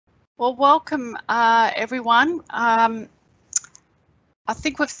Well, welcome everyone. I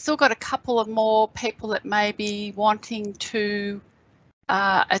think we've still got a couple of more people that may be wanting to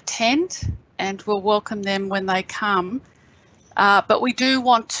attend, and we'll welcome them when they come. But we do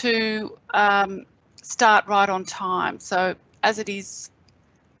want to start right on time. So as it is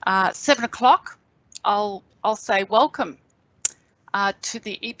 7 o'clock, I'll say welcome to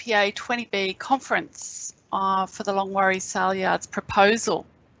the EPA 20B conference for the Longwarry Saleyards proposal.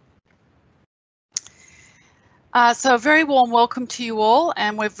 So a very warm welcome to you all,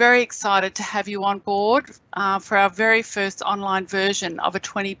 and we're very excited to have you on board for our very first online version of a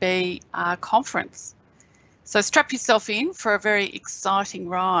 20B conference. So strap yourself in for a very exciting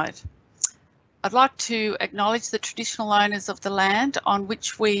ride. I'd like to acknowledge the traditional owners of the land on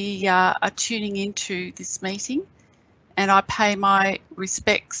which we are tuning into this meeting, and I pay my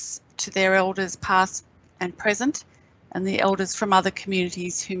respects to their elders past and present, and the elders from other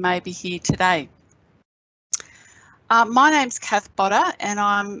communities who may be here today. My name's Cath Botta, and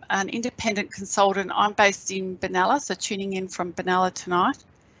I'm an independent consultant. I'm based in Benalla, so tuning in from Benalla tonight.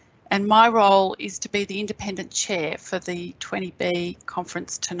 And my role is to be the independent chair for the 20B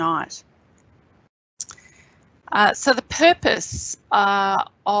conference tonight. So the purpose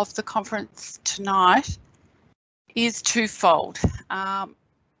of the conference tonight is twofold.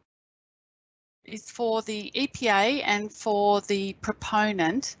 Is for the EPA and for the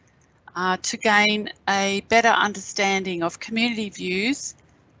proponent to gain a better understanding of community views,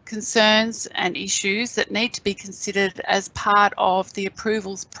 concerns and issues that need to be considered as part of the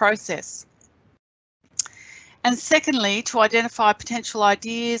approvals process. And secondly, to identify potential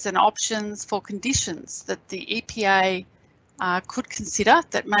ideas and options for conditions that the EPA could consider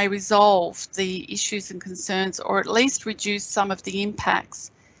that may resolve the issues and concerns, or at least reduce some of the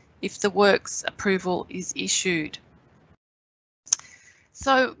impacts if the works approval is issued.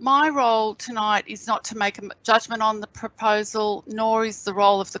 So my role tonight is not to make a judgment on the proposal, nor is the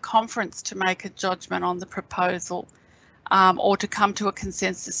role of the conference to make a judgment on the proposal or to come to a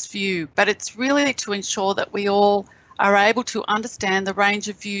consensus view, but it's really to ensure that we all are able to understand the range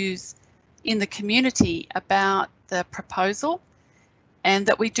of views in the community about the proposal, and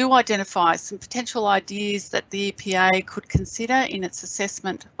that we do identify some potential ideas that the EPA could consider in its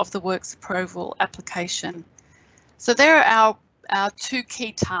assessment of the works approval application. So there are our two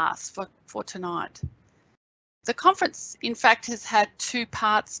key tasks for tonight. The conference, in fact, has had two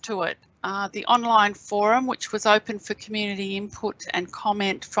parts to it. The online forum, which was open for community input and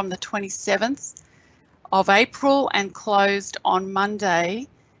comment from the 27th of April and closed on Monday,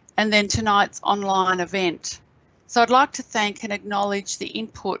 and then tonight's online event. So I'd like to thank and acknowledge the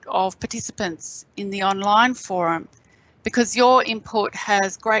input of participants in the online forum, because your input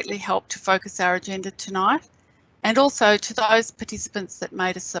has greatly helped to focus our agenda tonight, and also to those participants that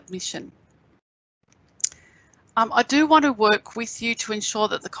made a submission. I do want to work with you to ensure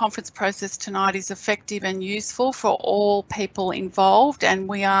that the conference process tonight is effective and useful for all people involved, and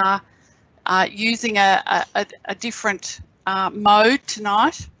we are using a different mode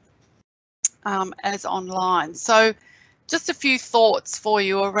tonight as online. So just a few thoughts for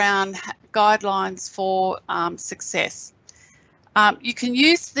you around guidelines for success. You can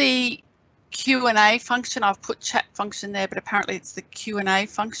use the Q&A function. I've put chat function there, but apparently it's the Q&A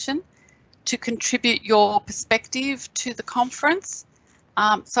function to contribute your perspective to the conference.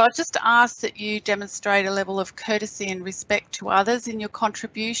 So I just ask that you demonstrate a level of courtesy and respect to others in your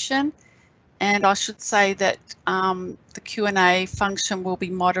contribution. And I should say that the Q&A function will be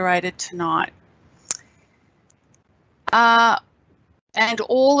moderated tonight. And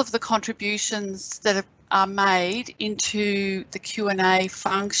all of the contributions that are made into the Q&A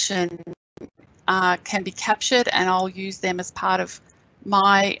function can be captured, and I'll use them as part of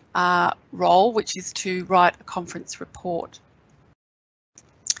my role, which is to write a conference report.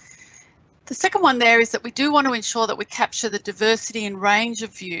 The second one there is that we do want to ensure that we capture the diversity and range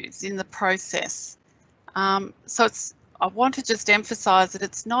of views in the process. So I want to just emphasise that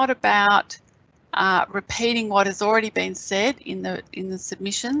it's not about repeating what has already been said in the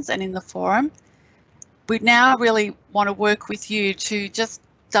submissions and in the forum. We now really want to work with you to just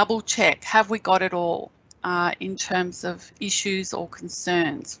double check, have we got it all in terms of issues or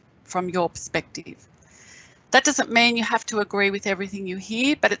concerns from your perspective. That doesn't mean you have to agree with everything you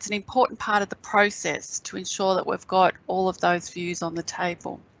hear, but it's an important part of the process to ensure that we've got all of those views on the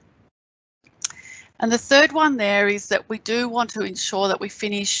table. And the third one there is that we do want to ensure that we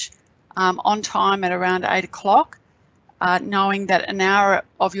finish on time at around 8 o'clock, knowing that an hour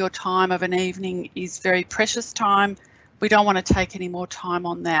of your time of an evening is very precious time. We don't want to take any more time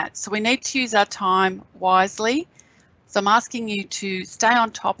on that. So we need to use our time wisely. So I'm asking you to stay on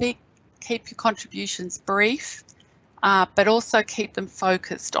topic, keep your contributions brief, but also keep them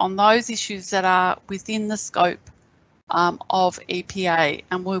focused on those issues that are within the scope of EPA.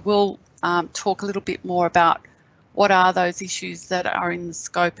 And we will talk a little bit more about what are those issues that are in the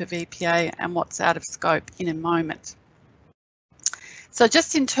scope of EPA and what's out of scope in a moment. So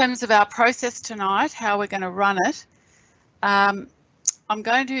just in terms of our process tonight, how we're going to run it, I'm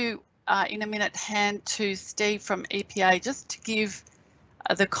going to, in a minute, hand to Steve from EPA just to give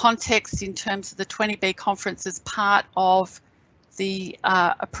the context in terms of the 20B conference as part of the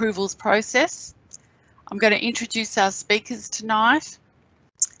approvals process. I'm going to introduce our speakers tonight.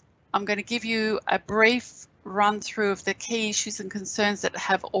 I'm going to give you a brief run through of the key issues and concerns that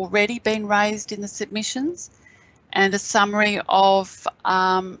have already been raised in the submissions and a summary of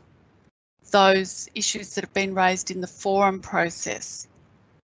those issues that have been raised in the forum process.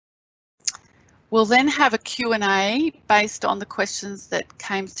 We'll then have a Q&A based on the questions that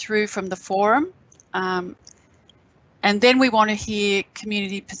came through from the forum. And then we want to hear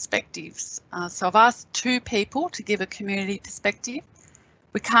community perspectives. So I've asked 2 people to give a community perspective.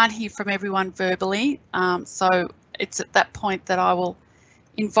 We can't hear from everyone verbally, so it's at that point that I will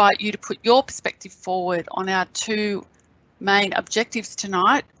invite you to put your perspective forward on our 2 main objectives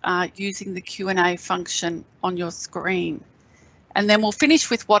tonight using the Q&A function on your screen. And then we'll finish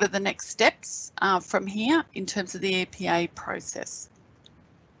with what are the next steps from here in terms of the EPA process.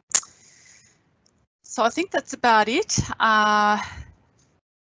 So I think that's about it.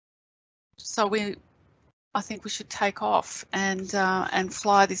 I think we should take off and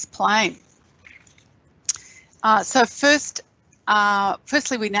fly this plane. So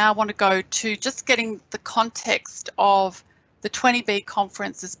firstly, we now want to go to just getting the context of the 20B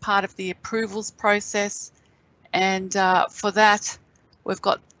conference as part of the approvals process. And for that, we've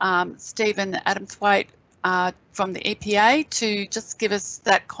got Stephen Adamthwaite from the EPA to just give us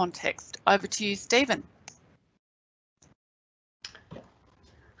that context. Over to you, Stephen.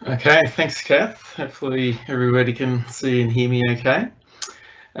 Okay, thanks, Cath. Hopefully everybody can see and hear me okay.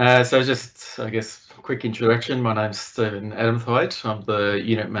 So just, I guess, a quick introduction. My name's Stephen Adamthwaite. I'm the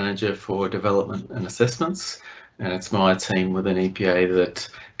Unit Manager for Development and Assessments, and it's my team within EPA that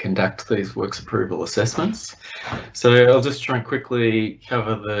conduct these works approval assessments. So I'll just try and quickly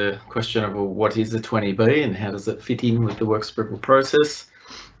cover the question of, well, what is a 20B and how does it fit in with the works approval process?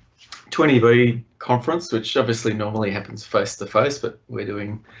 20B conference, which obviously normally happens face-to-face, but we're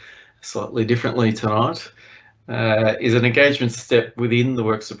doing slightly differently tonight, is an engagement step within the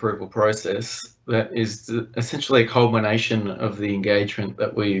works approval process that is essentially a culmination of the engagement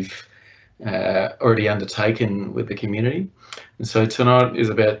that we've already undertaken with the community. And so tonight is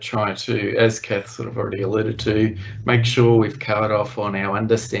about trying to, as Cath sort of already alluded to, make sure we've covered off on our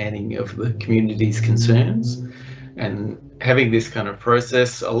understanding of the community's concerns. And having this kind of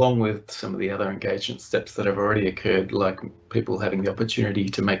process, along with some of the other engagement steps that have already occurred, like people having the opportunity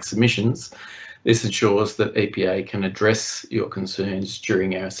to make submissions, this ensures that EPA can address your concerns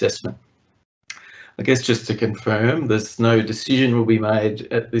during our assessment. I guess just to confirm, there's no decision will be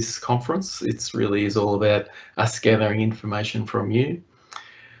made at this conference. It's really is all about us gathering information from you.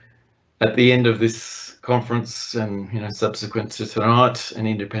 At the end of this conference and subsequent to tonight, an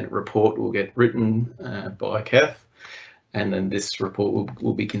independent report will get written by Cath, and then this report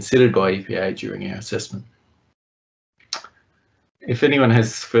will be considered by EPA during our assessment. If anyone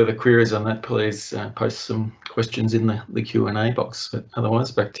has further queries on that, please post some questions in the Q&A box. But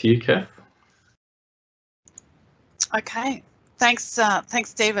otherwise, back to you, Cath. Okay, thanks,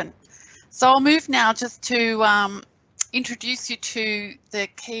 Stephen. So I'll move now just to introduce you to the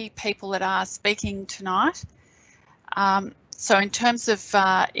key people that are speaking tonight. So in terms of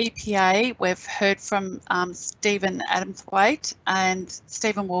EPA, we've heard from Stephen Adamthwaite, and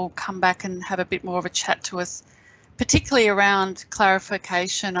Stephen will come back and have a bit more of a chat to us, particularly around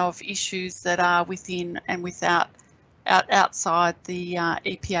clarification of issues that are within and outside the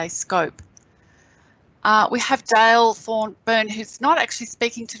EPA scope. We have Dale Thornburn, who's not actually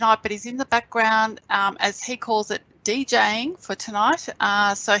speaking tonight, but he's in the background, as he calls it, DJing for tonight.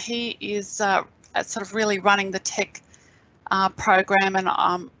 So he is sort of really running the tech program, and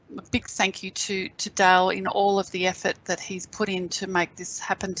a big thank you to Dale in all of the effort that he's put in to make this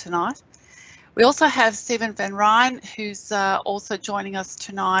happen tonight. We also have Stephen Van Ryn, who's also joining us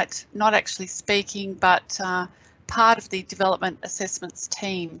tonight, not actually speaking, but part of the development assessments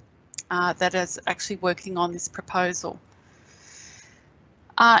team that is actually working on this proposal.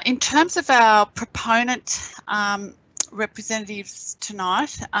 In terms of our proponent representatives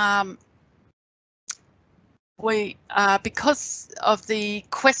tonight, we, because of the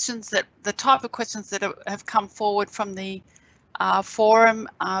questions the type of questions that have come forward from the forum,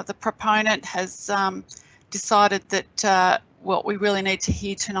 the proponent has decided that what we really need to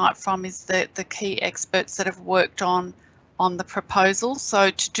hear tonight from is the key experts that have worked on the proposal. So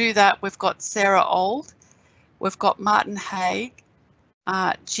to do that, we've got Sarah Old, we've got Martin Haege,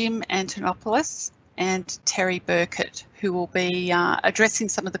 Jim Antonopolous and Terry Burkitt, who will be addressing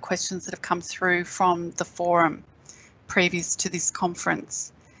some of the questions that have come through from the forum previous to this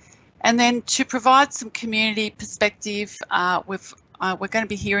conference. And then to provide some community perspective, we're going to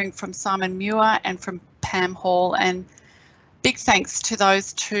be hearing from Simon Muir and from Pam Hall, and big thanks to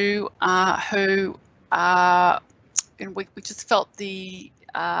those two who we just felt the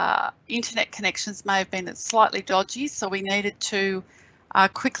internet connections may have been slightly dodgy, so we needed to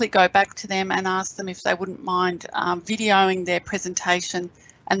quickly go back to them and ask them if they wouldn't mind videoing their presentation,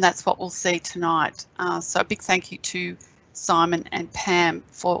 and that's what we'll see tonight. So a big thank you to Simon and Pam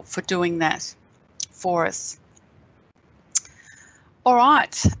for doing that for us. All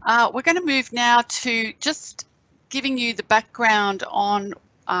right, we're going to move now to just giving you the background on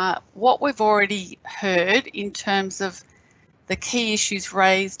what we've already heard in terms of the key issues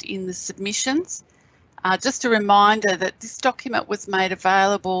raised in the submissions. Just a reminder that this document was made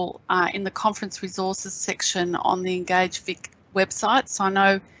available in the conference resources section on the Engage Vic website. So I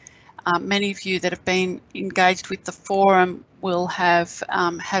know many of you that have been engaged with the forum will have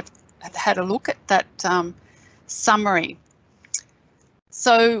had a look at that summary.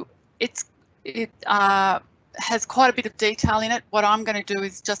 So it has quite a bit of detail in it. What I'm going to do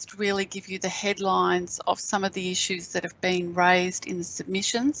is just really give you the headlines of some of the issues that have been raised in the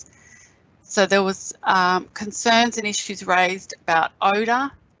submissions. So there was concerns and issues raised about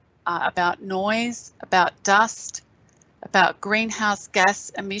odour, about noise, about dust, about greenhouse gas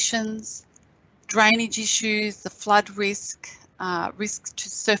emissions, drainage issues, the flood risk, risk to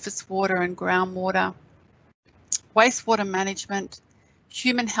surface water and groundwater, wastewater management,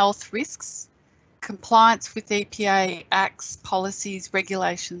 human health risks, compliance with EPA acts, policies,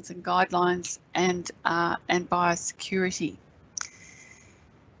 regulations and guidelines, and biosecurity.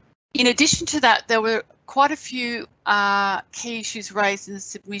 In addition to that, there were quite a few key issues raised in the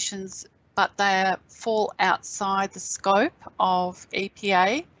submissions, but they fall outside the scope of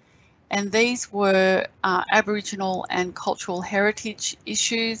EPA, and these were Aboriginal and cultural heritage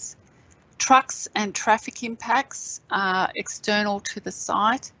issues, trucks and traffic impacts external to the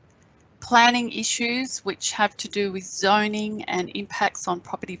site, planning issues which have to do with zoning and impacts on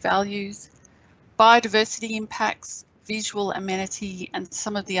property values, biodiversity impacts, visual amenity, and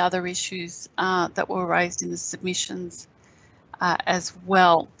some of the other issues that were raised in the submissions as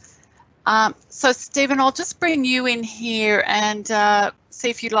well. So Stephen, I'll just bring you in here and see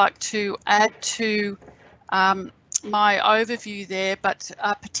if you'd like to add to my overview there, but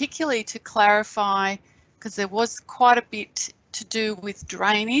particularly to clarify, because there was quite a bit to do with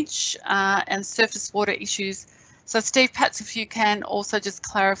drainage and surface water issues. So Steve, perhaps if you can also just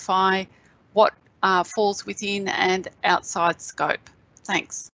clarify what falls within and outside scope.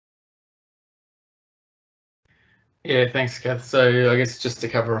 Thanks. Yeah, thanks, Kath. So I guess just to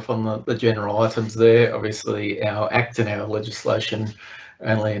cover off on the general items there, obviously our Act and our legislation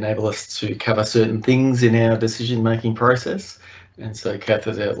only enable us to cover certain things in our decision-making process. And so Kath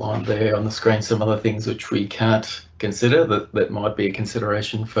has outlined there on the screen some other things which we can't consider that might be a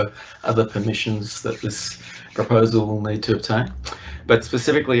consideration for other permissions that this proposal will need to obtain. But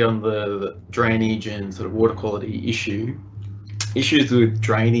specifically on the drainage and sort of water quality issues with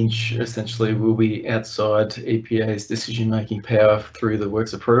drainage essentially will be outside EPA's decision-making power through the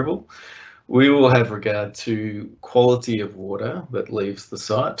works approval. We will have regard to quality of water that leaves the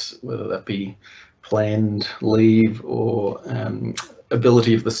site, whether that be planned leave or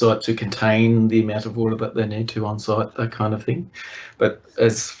ability of the site to contain the amount of water that they need to on site, that kind of thing. But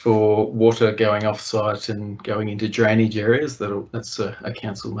as for water going off site and going into drainage areas, that's a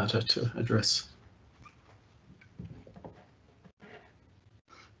council matter to address.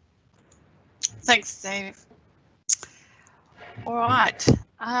 Thanks, Steve. All right,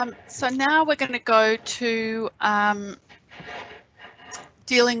 so now we're going to go to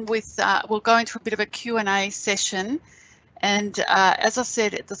dealing with, we'll go into a bit of a Q&A session. And as I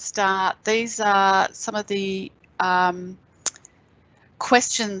said at the start, these are some of the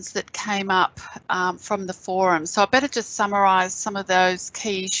questions that came up from the forum. So I better just summarise some of those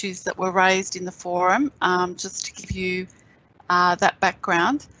key issues that were raised in the forum, just to give you that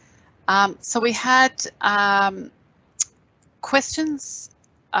background. So we had questions.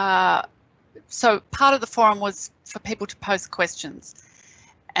 So part of the forum was for people to post questions.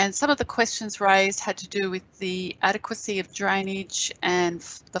 And some of the questions raised had to do with the adequacy of drainage and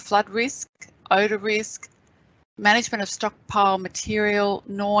the flood risk, odour risk, management of stockpile material,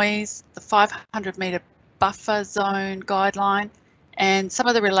 noise, the 500 metre buffer zone guideline, and some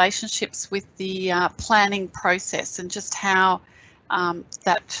of the relationships with the planning process and just how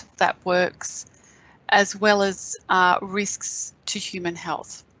that works, as well as risks to human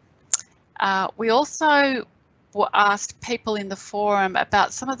health. We also asked people in the forum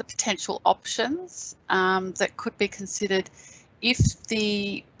about some of the potential options that could be considered if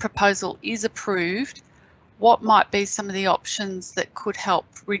the proposal is approved. What might be some of the options that could help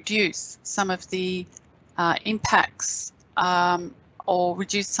reduce some of the impacts or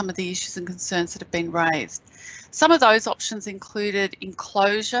reduce some of the issues and concerns that have been raised. Some of those options included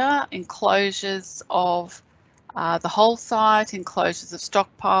enclosures of the whole site, enclosures of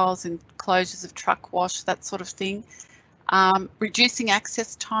stockpiles, enclosures of truck wash, that sort of thing. Reducing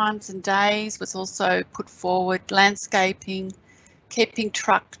access times and days was also put forward. Landscaping, keeping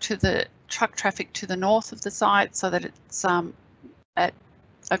truck traffic to the north of the site so that it's at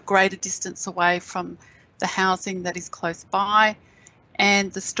a greater distance away from the housing that is close by,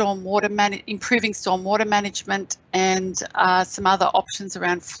 and the improving stormwater management, and some other options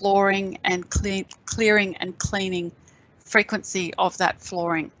around flooring and clearing and cleaning frequency of that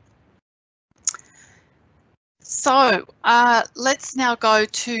flooring. So let's now go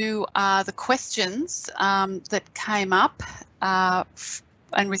to the questions that came up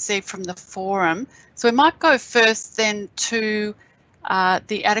and received from the forum. So we might go first then to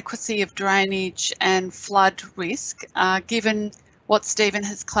the adequacy of drainage and flood risk, given what Stephen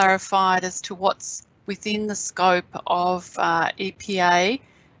has clarified as to what's within the scope of EPA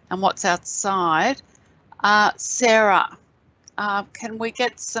and what's outside. Sarah, can we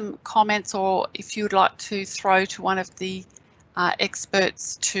get some comments, or if you'd like to throw to one of the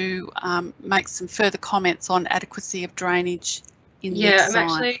experts to make some further comments on adequacy of drainage in this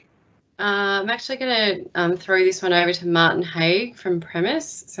site? I'm actually going to throw this one over to Martin Haege from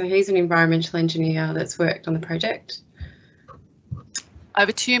Premise. So he's an environmental engineer that's worked on the project.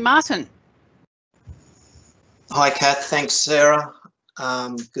 Over to you, Martin. Hi, Cath. Thanks, Sarah.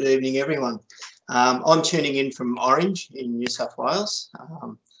 Good evening, everyone. I'm tuning in from Orange in New South Wales.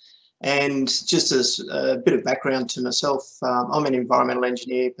 And just as a bit of background to myself, I'm an environmental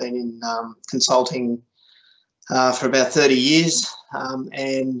engineer, been in consulting for about 30 years.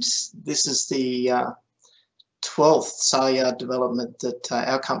 And this is the 12th Saleyard development that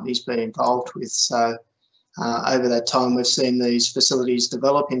our company's been involved with. So over that time, we've seen these facilities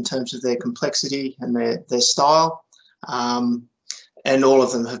develop in terms of their complexity and their style. And all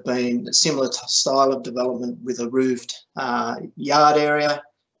of them have been a similar style of development with a roofed yard area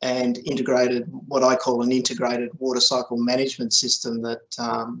and integrated, what I call an integrated water cycle management system that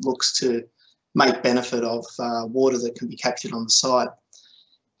looks to make benefit of water that can be captured on the site.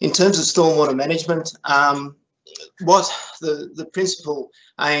 In terms of stormwater management, what the principal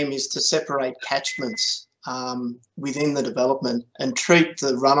aim is to separate catchments within the development and treat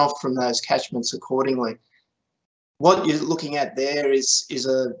the runoff from those catchments accordingly. What you're looking at there is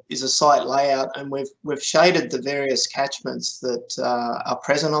a site layout, and we've shaded the various catchments that are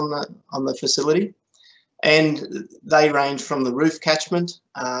present on the facility, and they range from the roof catchment.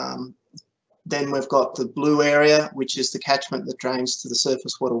 Then we've got the blue area, which is the catchment that drains to the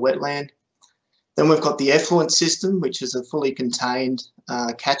surface water wetland. Then we've got the effluent system, which is a fully contained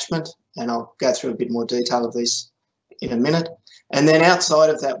catchment, and I'll go through a bit more detail of this in a minute. And then outside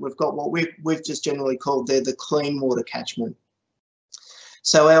of that, we've got what we've just generally called there the clean water catchment.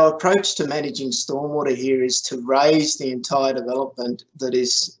 So our approach to managing stormwater here is to raise the entire development that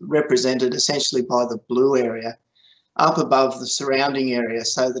is represented essentially by the blue area up above the surrounding area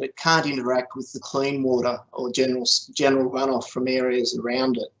so that it can't interact with the clean water or general runoff from areas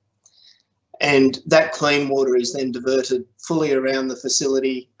around it. And that clean water is then diverted fully around the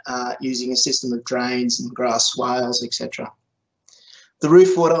facility using a system of drains and grass swales, etc. The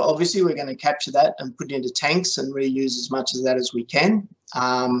roof water, obviously, we're going to capture that and put it into tanks and reuse as much of that as we can.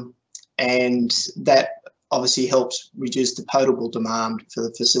 And that obviously helps reduce the potable demand for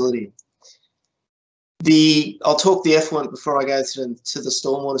the facility. I'll talk the effluent before I go to the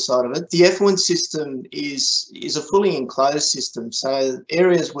stormwater side of it. The effluent system is a fully enclosed system. So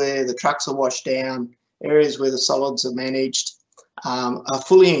areas where the trucks are washed down, areas where the solids are managed, are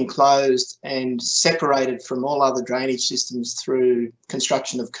fully enclosed and separated from all other drainage systems through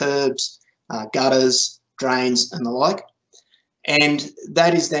construction of curbs, gutters, drains and the like. And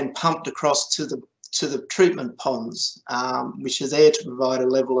that is then pumped across to the treatment ponds, which are there to provide a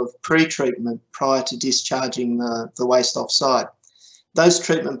level of pre-treatment prior to discharging the waste off-site. Those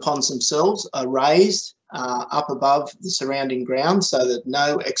treatment ponds themselves are raised up above the surrounding ground so that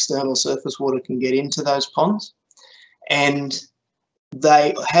no external surface water can get into those ponds. and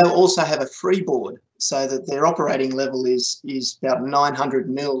they also have a freeboard, so that their operating level is about 900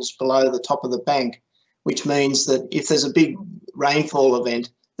 mils below the top of the bank, which means that if there's a big rainfall event,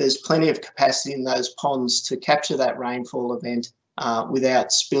 there's plenty of capacity in those ponds to capture that rainfall event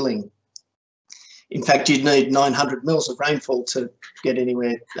without spilling. In fact, you'd need 900 mils of rainfall to get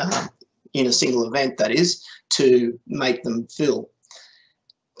anywhere in a single event, that is, to make them fill.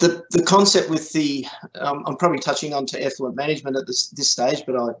 The concept with the, I'm probably touching on to effluent management at this stage,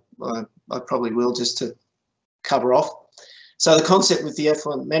 but I probably will just to cover off. So the concept with the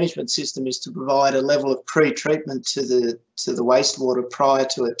effluent management system is to provide a level of pre-treatment to the wastewater prior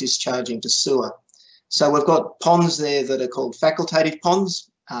to it discharging to sewer. So we've got ponds there that are called facultative ponds.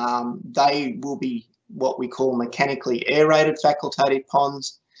 They will be what we call mechanically aerated facultative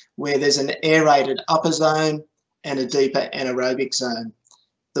ponds, where there's an aerated upper zone and a deeper anaerobic zone.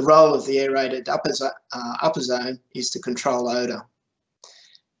 The role of the aerated upper zone is to control odour.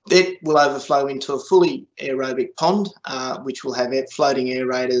 It will overflow into a fully aerobic pond, which will have floating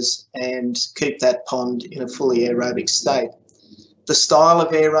aerators and keep that pond in a fully aerobic state. The style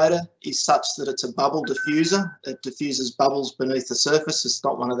of aerator is such that it's a bubble diffuser. It diffuses bubbles beneath the surface. It's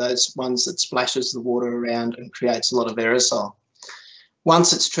not one of those ones that splashes the water around and creates a lot of aerosol.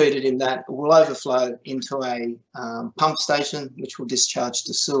 Once it's treated in that, it will overflow into a pump station, which will discharge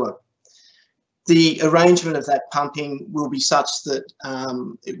to sewer. The arrangement of that pumping will be such that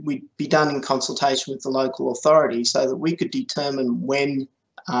it would be done in consultation with the local authority, so that we could determine when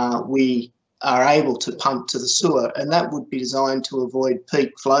we are able to pump to the sewer, and that would be designed to avoid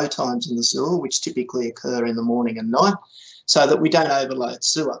peak flow times in the sewer, which typically occur in the morning and night, so that we don't overload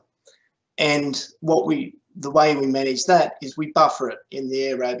sewer. And the way we manage that is we buffer it in the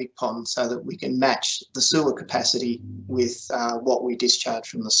aerobic pond so that we can match the sewer capacity with what we discharge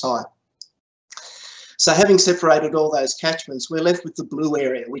from the site. So having separated all those catchments, we're left with the blue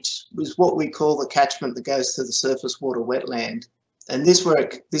area, which is what we call the catchment that goes to the surface water wetland. And this where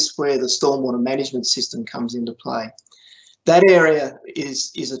the stormwater management system comes into play. That area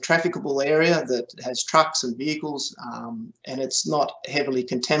is a trafficable area that has trucks and vehicles, and it's not heavily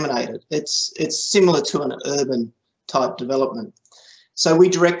contaminated. It's similar to an urban type development. So we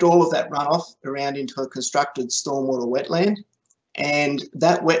direct all of that runoff around into a constructed stormwater wetland, and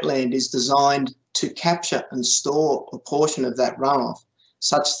that wetland is designed to capture and store a portion of that runoff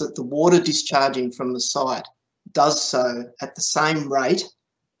such that the water discharging from the site does so at the same rate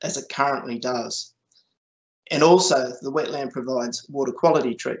as it currently does. And also the wetland provides water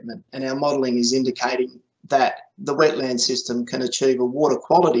quality treatment, and our modelling is indicating that the wetland system can achieve a water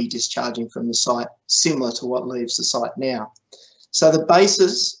quality discharging from the site similar to what leaves the site now. So the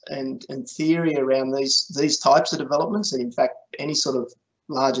basis and theory around these types of developments, and in fact any sort of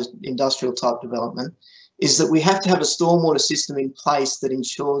larger industrial type development, is that we have to have a stormwater system in place that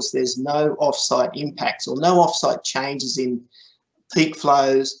ensures there's no off-site impacts or no off-site changes in peak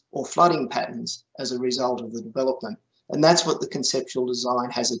flows or flooding patterns as a result of the development. And that's what the conceptual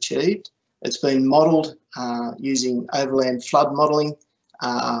design has achieved. It's been modelled using overland flood modelling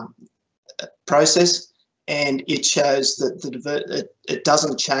process, and it shows that it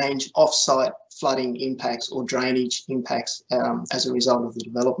doesn't change off-site flooding impacts or drainage impacts as a result of the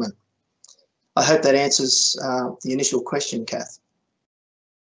development. I hope that answers the initial question, Cath.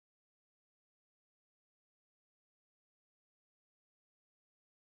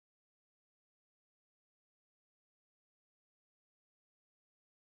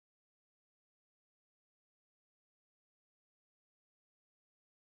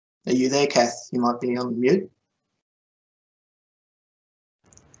 Are you there, Cath? You might be on mute.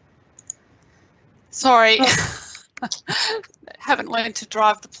 Sorry, haven't learned to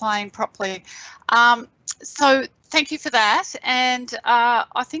drive the plane properly. So thank you for that. And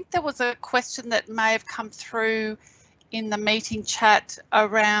I think there was a question that may have come through in the meeting chat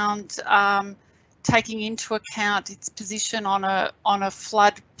around taking into account its position on a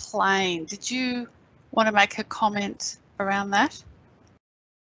flood plain. Did you want to make a comment around that?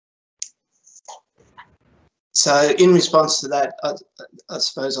 So in response to that, I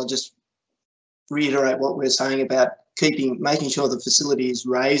suppose I'll just reiterate what we're saying about making sure the facility is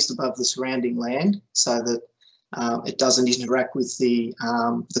raised above the surrounding land so that it doesn't interact with the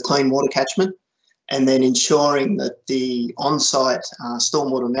clean water catchment, and then ensuring that the on-site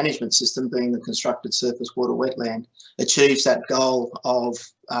stormwater management system, being the constructed surface water wetland, achieves that goal of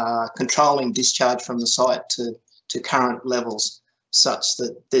controlling discharge from the site to current levels, such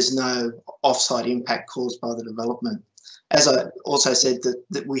that there's no off-site impact caused by the development. As I also said,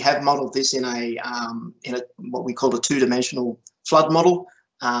 that we have modelled this in a what we call a two-dimensional flood model,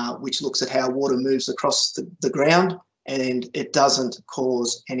 which looks at how water moves across the ground and it doesn't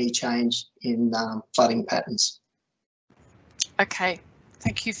cause any change in flooding patterns. Okay,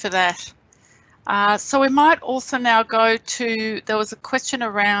 thank you for that. So we might also now go to, there was a question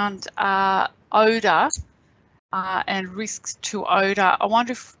around odour and risks to odour. I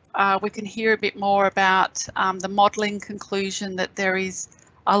wonder if we can hear a bit more about the modelling conclusion that there is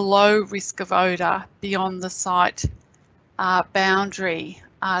a low risk of odour beyond the site boundary.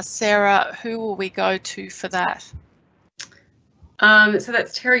 Sarah, who will we go to for that? So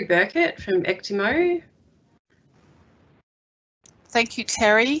that's Terry Burkitt from Ektimo. Thank you,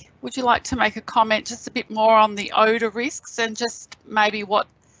 Terry. Would you like to make a comment just a bit more on the odour risks and just maybe what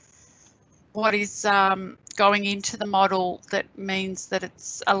is going into the model that means that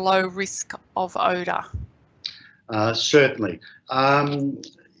it's a low risk of odour? Certainly.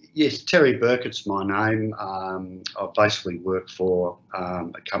 Yes, Terry Burkitt's my name. I basically work for a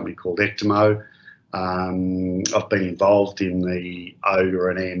company called Ektimo. I've been involved in the odour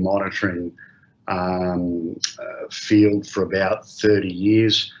and air monitoring field for about 30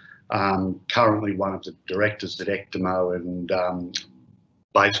 years. Currently one of the directors at Ektimo, and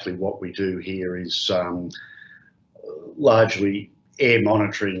basically what we do here is largely air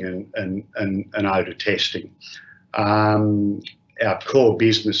monitoring and odour testing. Our core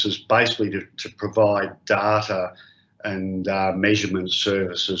business is basically to provide data and measurement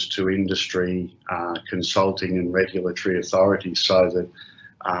services to industry, consulting and regulatory authorities so that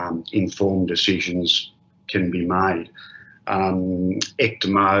informed decisions can be made.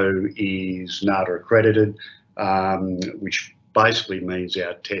 Ektimo is NADA accredited, which basically means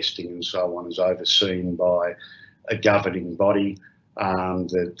our testing and so on is overseen by a governing body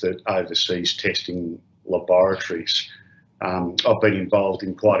that oversees testing laboratories. I've been involved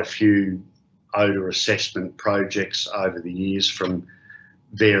in quite a few odour assessment projects over the years from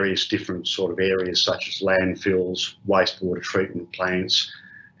various different sort of areas such as landfills, wastewater treatment plants,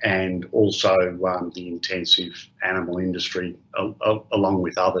 and also the intensive animal industry along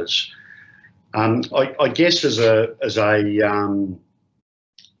with others. I guess as a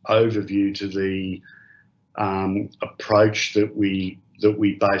overview to the approach that we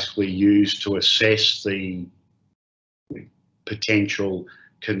basically use to assess the potential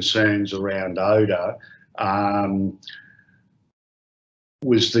concerns around odour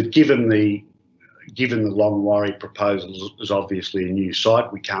was that given the Longwarry proposal is obviously a new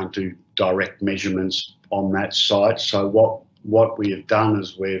site, we can't do direct measurements on that site. So what we have done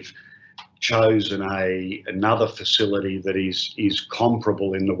is we've chosen another facility that is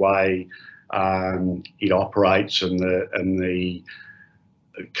comparable in the way it operates and the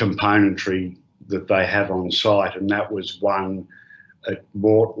componentry that they have on site, and that was one at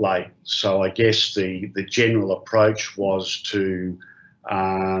Mortlake. So I guess the general approach was to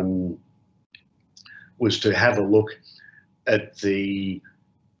have a look at the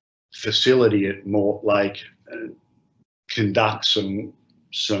facility at Mortlake, conduct some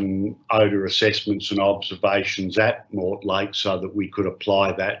odour assessments and observations at Mortlake so that we could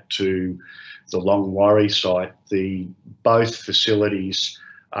apply that to the Longwarry site. Both facilities,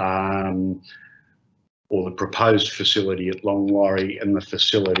 or the proposed facility at Longwarry and the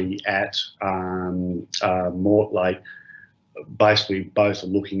facility at Mortlake, basically both are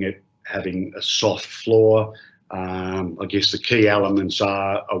looking at having a soft floor. I guess the key elements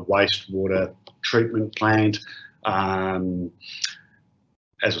are a wastewater treatment plant.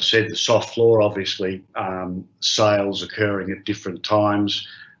 As I said, the soft floor, obviously sales occurring at different times,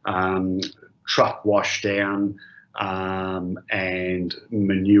 truck wash down, and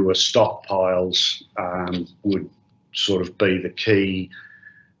manure stockpiles would sort of be the key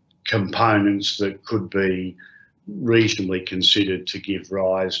components that could be reasonably considered to give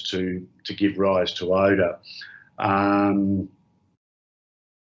rise to odour. And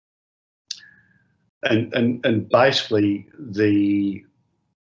basically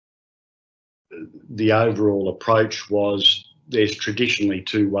the overall approach was there's traditionally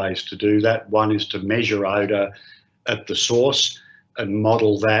two ways to do that. One is to measure odour at the source and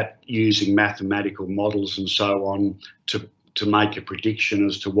model that using mathematical models and so on to make a prediction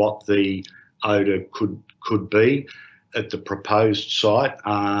as to what the odour could be at the proposed site.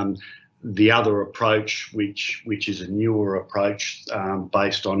 The other approach, which is a newer approach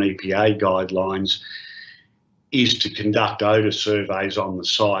based on EPA guidelines, is to conduct odour surveys on the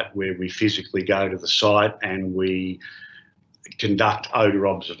site, where we physically go to the site and we conduct odour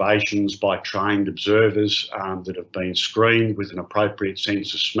observations by trained observers that have been screened with an appropriate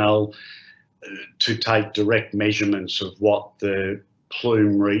sense of smell to take direct measurements of what the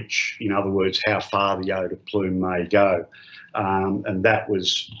plume reach, in other words, how far the odour plume may go. And that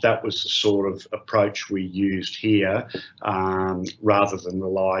was the sort of approach we used here, rather than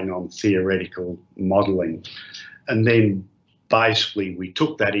relying on theoretical modelling. And then basically we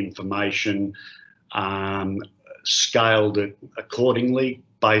took that information, scaled it accordingly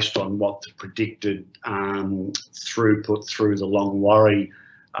based on what the predicted throughput through the Longwarry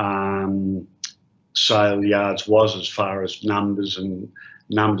Saleyards was, as far as numbers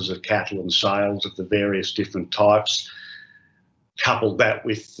of cattle and sales of the various different types. Coupled that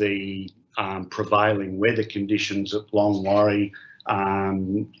with the prevailing weather conditions at Longwarry,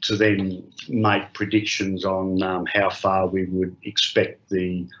 to then make predictions on how far we would expect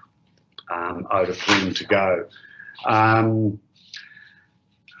the odour plume to go.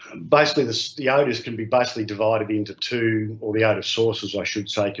 Basically, the odours can be basically divided into two, or the odour sources, I should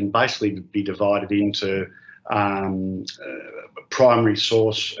say, can basically be divided into primary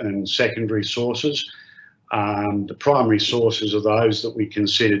source and secondary sources. The primary sources are those that we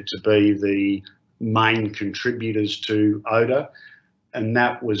considered to be the main contributors to odour, and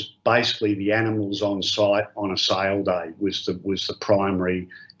that was basically the animals on site on a sale day was the primary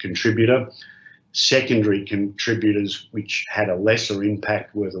contributor. Secondary contributors, which had a lesser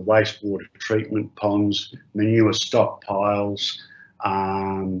impact, were the wastewater treatment ponds, manure stockpiles,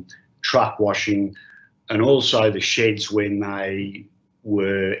 truck washing, and also the sheds when they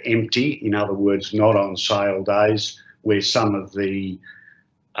were empty, in other words, not on sale days, where some of the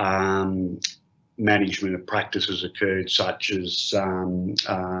management of practices occurred, such as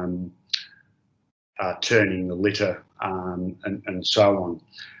turning the litter and so on.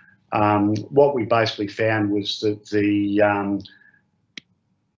 What we basically found was that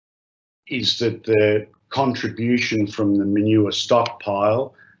the contribution from the manure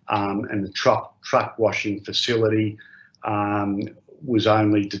stockpile and the truck washing facility was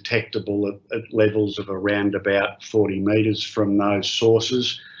only detectable at levels of around about 40 metres from those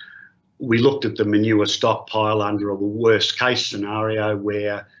sources. We looked at the manure stockpile under a worst case scenario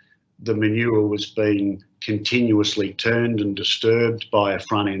where the manure was being continuously turned and disturbed by a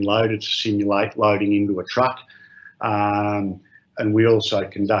front end loader to simulate loading into a truck. And we also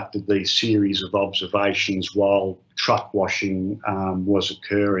conducted these series of observations while truck washing was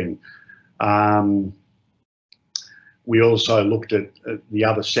occurring. We also looked at the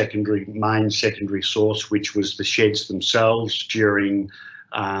other main secondary source, which was the sheds themselves during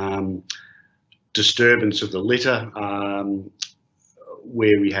disturbance of the litter,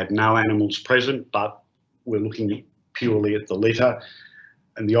 where we had no animals present, but we're looking purely at the litter.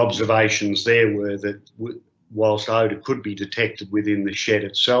 And the observations there were that whilst odour could be detected within the shed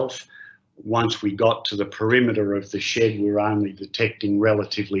itself, once we got to the perimeter of the shed, we were only detecting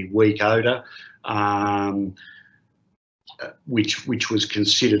relatively weak odour, which was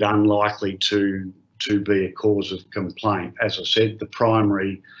considered unlikely to be a cause of complaint. As I said, the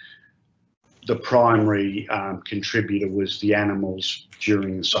primary contributor was the animals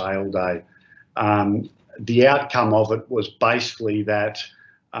during the sale day. The outcome of it was basically that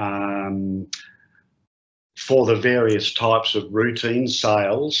for the various types of routine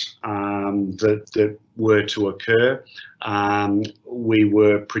sales that were to occur, we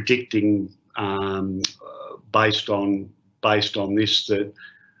were predicting based on this that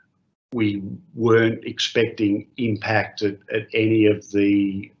we weren't expecting impact at any of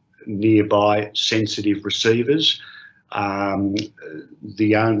the nearby sensitive receivers.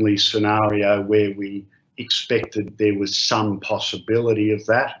 The only scenario where we expected there was some possibility of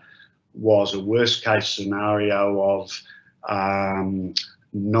that was a worst case scenario of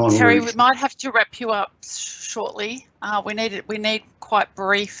Terry, we might have to wrap you up shortly. We need quite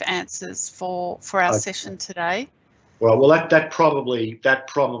brief answers for our session today. Well, that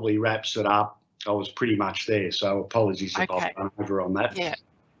probably wraps it up. I was pretty much there, so apologies if I've gone over on that. Yeah,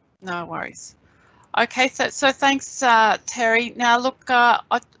 no worries. Okay, so thanks, Terry. Now, look, I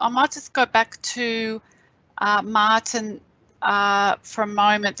might just go back to Martin for a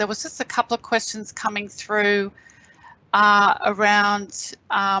moment. There was just a couple of questions coming through around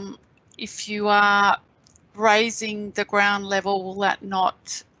if you are raising the ground level, will that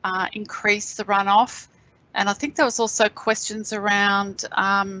not increase the runoff? And I think there was also questions around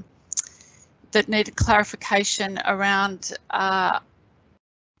that needed clarification around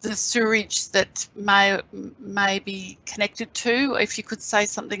the sewerage that may be connected to. If you could say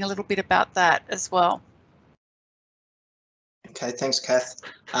something a little bit about that as well. Okay, thanks, Cath.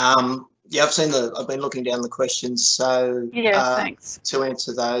 Yeah, I've been looking down the questions. So yeah, thanks. To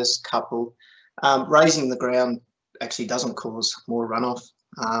answer those couple, raising the ground actually doesn't cause more runoff.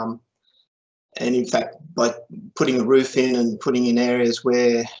 And in fact, by putting a roof in and putting in areas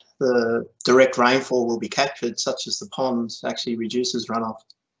where the direct rainfall will be captured, such as the ponds, actually reduces runoff.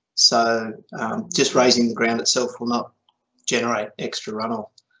 So just raising the ground itself will not generate extra runoff.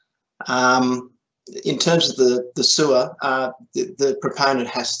 In terms of the sewer, the proponent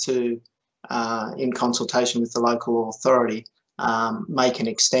has to, in consultation with the local authority, make an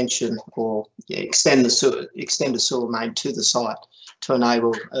extension or extend a sewer main to the site to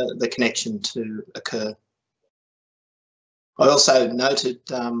enable the connection to occur. I also noted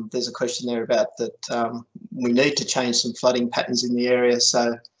there's a question there about that we need to change some flooding patterns in the area.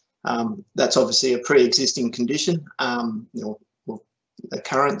 So that's obviously a pre-existing condition, or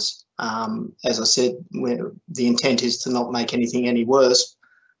occurrence. As I said, the intent is to not make anything any worse.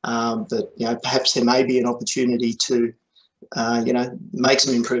 But perhaps there may be an opportunity to make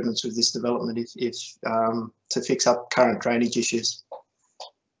some improvements with this development if to fix up current drainage issues.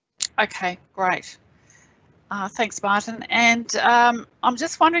 Okay, great. Thanks, Martin. And I'm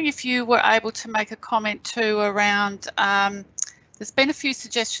just wondering if you were able to make a comment too around, there's been a few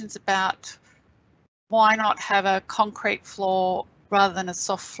suggestions about why not have a concrete floor rather than a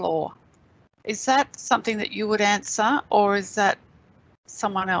soft floor. Is that something that you would answer, or is that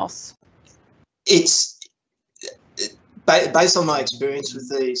someone else? It's based on my experience with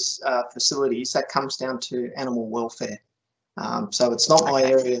these facilities, that comes down to animal welfare. So it's not my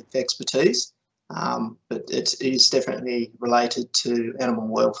area of expertise, but it is definitely related to animal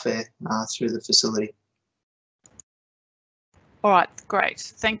welfare through the facility. All right, great,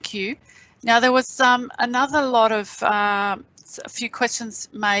 thank you. Now there was another lot of, a few questions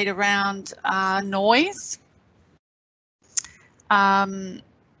made around noise. And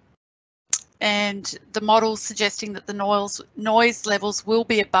the model suggesting that the noise levels will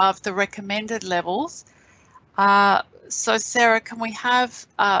be above the recommended levels. So Sarah, can we have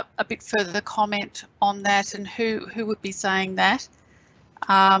a bit further comment on that, and who would be saying that?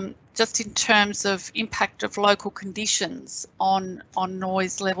 Just in terms of impact of local conditions on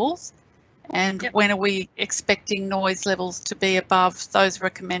noise levels, and yep. When are we expecting noise levels to be above those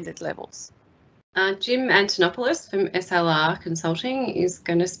recommended levels? Jim Antonopolous from SLR Consulting is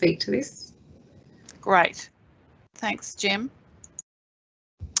going to speak to this. Great. Thanks, Jim.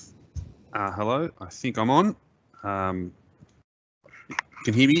 Hello, I think I'm on. Can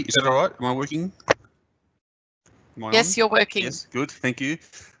you hear me? Is that all right? Am I working? Yes, you're working. Yes, good, thank you.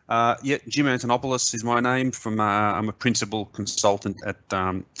 Yeah, Jim Antonopolous is my name. I'm a principal consultant at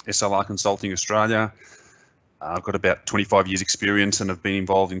SLR Consulting Australia. I've got about 25 years experience and have been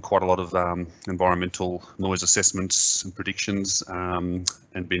involved in quite a lot of environmental noise assessments and predictions, and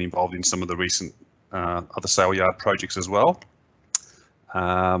been involved in some of the recent other Saleyard projects as well.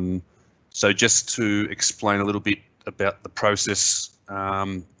 So just to explain a little bit about the process,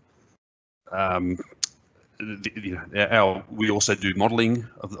 we also do modelling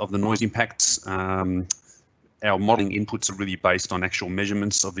of the noise impacts. Our modelling inputs are really based on actual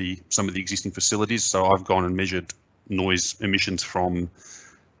measurements of some of the existing facilities. So I've gone and measured noise emissions from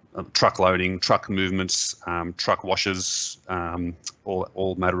truck loading, truck movements, truck washes,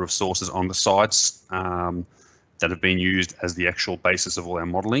 all matter of sources on the sites that have been used as the actual basis of all our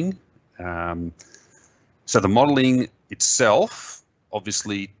modelling. So the modelling itself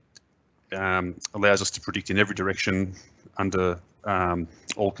obviously allows us to predict in every direction under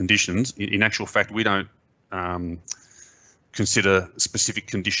all conditions. In actual fact, we don't consider specific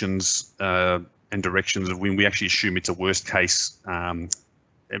conditions and directions of when we actually assume it's a worst case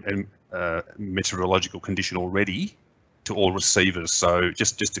meteorological condition already to all receivers. So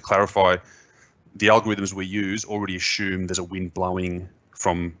just to clarify, the algorithms we use already assume there's a wind blowing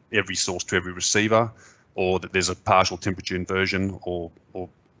from every source to every receiver, or that there's a partial temperature inversion, or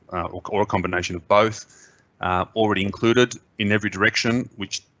a combination of both, already included in every direction,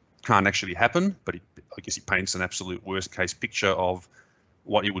 which can't actually happen, but I guess it paints an absolute worst case picture of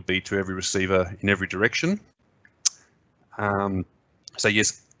what it would be to every receiver in every direction. So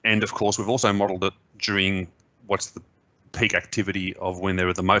yes, and of course we've also modelled it during what's the peak activity of when there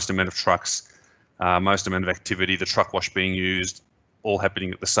are the most amount of trucks, most amount of activity, the truck wash being used, all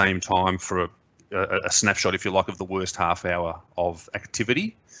happening at the same time for a snapshot, if you like, of the worst half hour of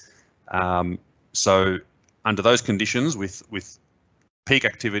activity. So under those conditions, with peak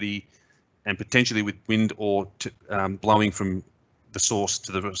activity and potentially with wind or blowing from the source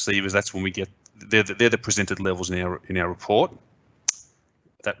to the receivers, that's when we get they're the presented levels in our report.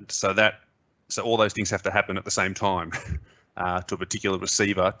 So all those things have to happen at the same time to a particular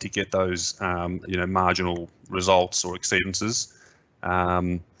receiver to get those marginal results or exceedances.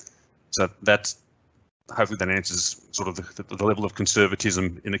 So that's hopefully that answers sort of the level of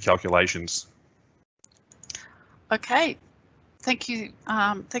conservatism in the calculations. Okay, thank you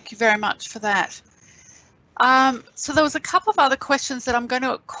very much for that. So there was a couple of other questions that I'm going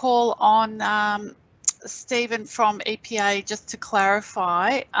to call on Stephen from EPA just to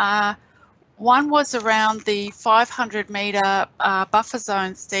clarify. One was around the 500 metre buffer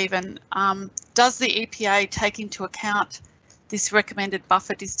zone, Stephen. Does the EPA take into account this recommended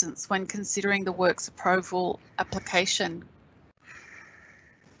buffer distance when considering the works approval application?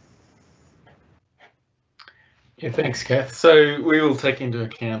 Yeah, thanks, Kath. So we will take into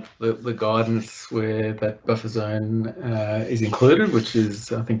account the guidance where that buffer zone is included, which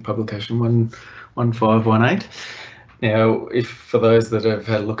is, I think, publication 11518. Now, if for those that have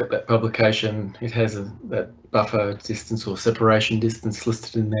had a look at that publication, it has that buffer distance or separation distance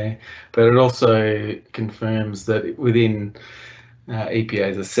listed in there, but it also confirms that within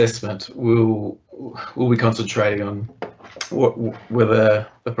EPA's assessment, we'll be concentrating on whether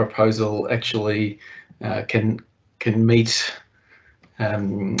the proposal actually can meet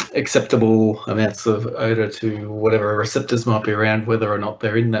acceptable amounts of odour to whatever receptors might be around, whether or not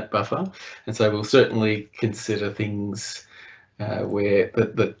they're in that buffer. And so we'll certainly consider things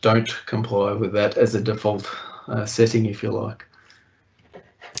that don't comply with that as a default setting, if you like.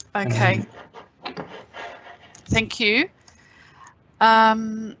 Okay. Thank you.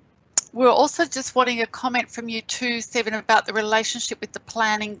 We're also just wanting a comment from you too, Stephen, about the relationship with the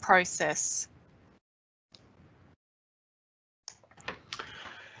planning process.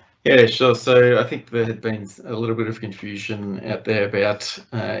 Yeah, sure. So I think there had been a little bit of confusion out there about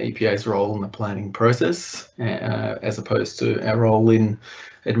EPA's role in the planning process as opposed to our role in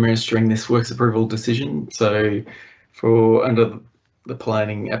administering this works approval decision. So under the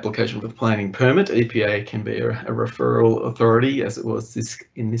planning application for the planning permit, EPA can be a referral authority, as it was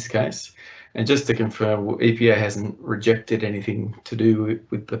in this case. And just to confirm, EPA hasn't rejected anything to do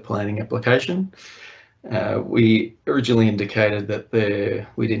with the planning application. We originally indicated that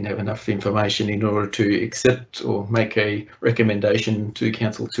we didn't have enough information in order to accept or make a recommendation to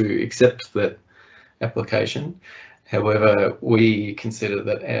council to accept that application. However, we consider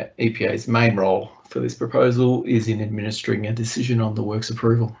that EPA's main role for this proposal is in administering a decision on the works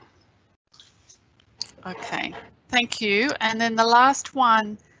approval. Okay, thank you. And then the last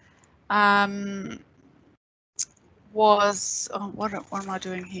one was, what am I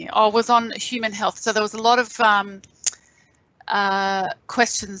doing here? Oh, was on human health. So there was a lot of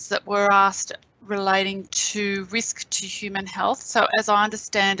questions that were asked relating to risk to human health. So as I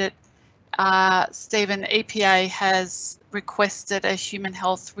understand it, Stephen, EPA has requested a human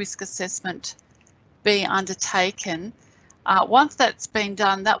health risk assessment be undertaken. Once that's been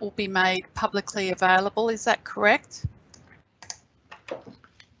done, that will be made publicly available. Is that correct?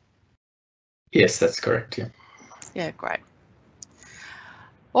 Yes, that's correct. Yeah. Yeah, great.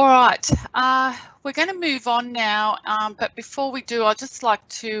 All right, we're going to move on now, but before we do, I'd just like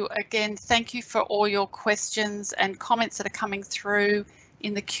to again thank you for all your questions and comments that are coming through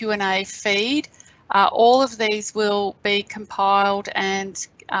in the Q&A feed. All of these will be compiled and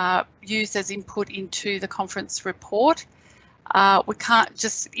used as input into the conference report. We can't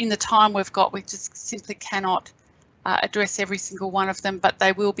just, in the time we've got, we just simply cannot address every single one of them, but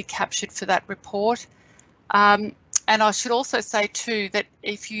they will be captured for that report. And I should also say too that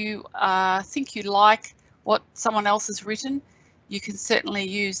if you think you like what someone else has written, you can certainly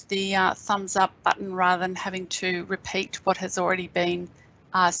use the thumbs up button rather than having to repeat what has already been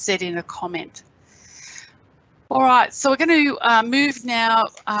said in a comment. All right, so we're going to move now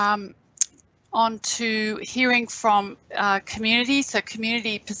on to hearing from community, so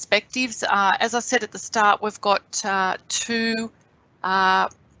community perspectives. As I said at the start, we've got two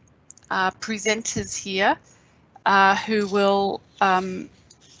presenters here who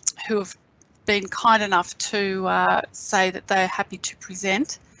have been kind enough to say that they're happy to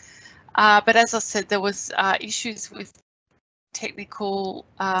present. But as I said, there was issues with technical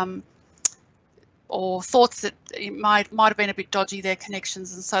or thoughts that it might have been a bit dodgy, their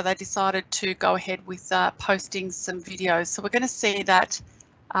connections, and so they decided to go ahead with posting some videos. So we're going to see that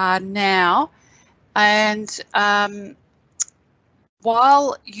now. And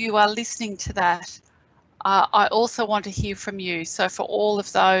while you are listening to that, I also want to hear from you. So for all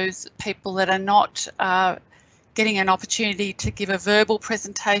of those people that are not getting an opportunity to give a verbal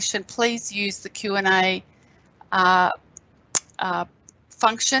presentation, please use the Q&A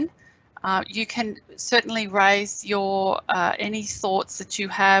function. You can certainly raise your any thoughts that you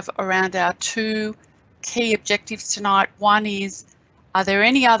have around our two key objectives tonight. One is, are there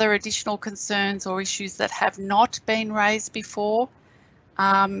any other additional concerns or issues that have not been raised before?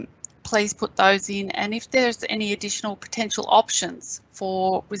 Please put those in, and if there's any additional potential options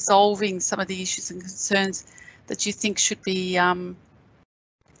for resolving some of the issues and concerns that you think should be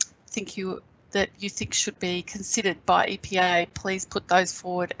should be considered by EPA, please put those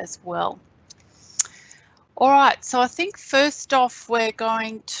forward as well. All right, so I think first off we're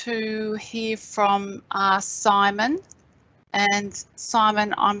going to hear from Simon. And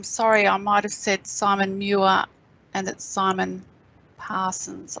Simon, I'm sorry, I might have said Simon Muir, and it's Simon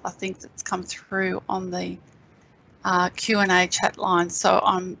Parsons. I think that's come through on the Q&A chat line.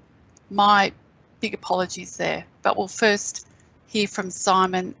 So my big apologies there. But we'll first hear from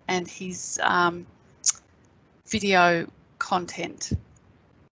Simon and his video content.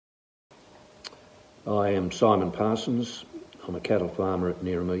 I am Simon Parsons. I'm a cattle farmer at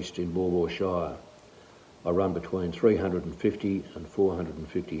Neerim East in Baw Shire. I run between 350 and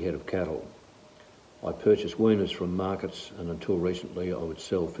 450 head of cattle. I purchase weaners from markets, and until recently I would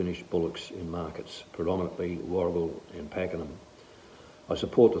sell finished bullocks in markets, predominantly Warragul and Pakenham. I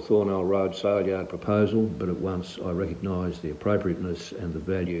support the Thornell Road Saleyard proposal, but at once I recognise the appropriateness and the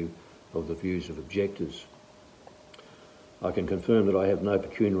value of the views of objectors. I can confirm that I have no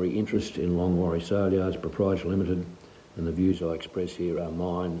pecuniary interest in Longwarry Saleyards Proprietary Limited, and the views I express here are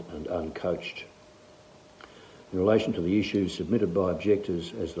mine and uncoached. In relation to the issues submitted by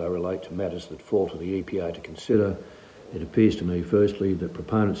objectors as they relate to matters that fall to the EPA to consider, it appears to me firstly that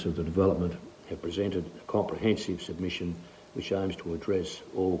proponents of the development have presented a comprehensive submission which aims to address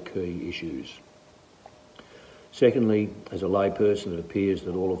all key issues. Secondly, as a layperson, it appears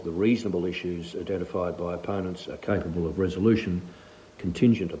that all of the reasonable issues identified by opponents are capable of resolution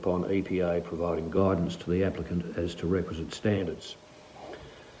contingent upon EPA providing guidance to the applicant as to requisite standards.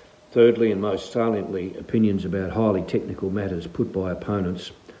 Thirdly, and most saliently, opinions about highly technical matters put by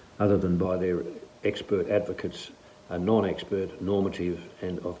opponents other than by their expert advocates are non-expert, normative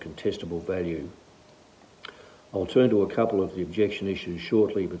and of contestable value. I'll turn to a couple of the objection issues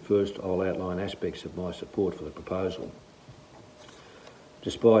shortly, but first I'll outline aspects of my support for the proposal.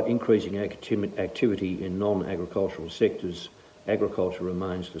 Despite increasing activity in non-agricultural sectors, agriculture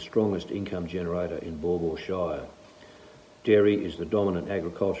remains the strongest income generator in Baw Shire. Dairy is the dominant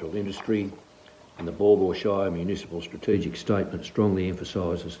agricultural industry, and the Baw Shire Municipal Strategic Statement strongly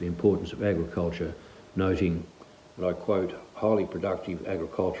emphasises the importance of agriculture, noting, and I quote, highly productive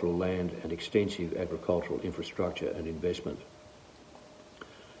agricultural land and extensive agricultural infrastructure and investment.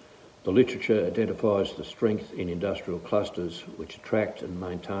 The literature identifies the strength in industrial clusters which attract and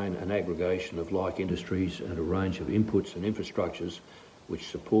maintain an aggregation of like industries and a range of inputs and infrastructures which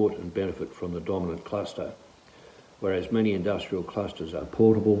support and benefit from the dominant cluster. Whereas many industrial clusters are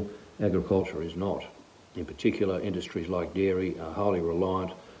portable, agriculture is not. In particular, industries like dairy are highly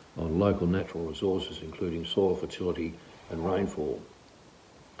reliant on local natural resources, including soil fertility and rainfall.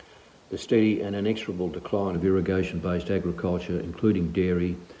 The steady and inexorable decline of irrigation-based agriculture, including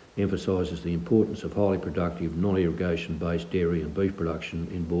dairy, emphasises the importance of highly productive non-irrigation-based dairy and beef production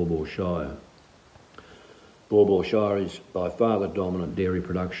in Baw Shire. Baw Shire is by far the dominant dairy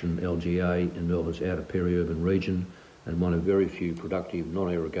production LGA in Melbourne's outer peri-urban region and one of very few productive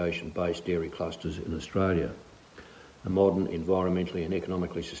non-irrigation-based dairy clusters in Australia. A modern, environmentally and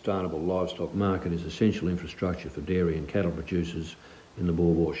economically sustainable livestock market is essential infrastructure for dairy and cattle producers in the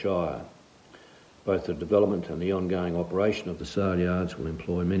Baw Shire. Both the development and the ongoing operation of the Saleyards will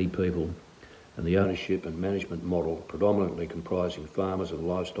employ many people, and the ownership and management model, predominantly comprising farmers and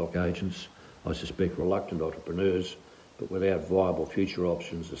livestock agents, I suspect reluctant entrepreneurs, but without viable future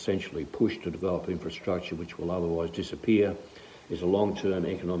options, essentially pushed to develop infrastructure which will otherwise disappear, is a long-term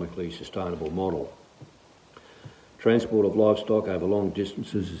economically sustainable model. Transport of livestock over long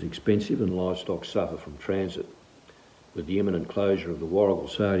distances is expensive and livestock suffer from transit. With the imminent closure of the Warragul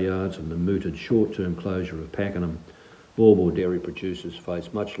Saleyards and the mooted short-term closure of Pakenham, Baw dairy producers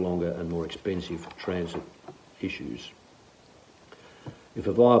face much longer and more expensive transit issues. If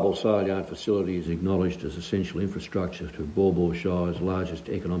a viable Saleyard facility is acknowledged as essential infrastructure to Baw Shire's largest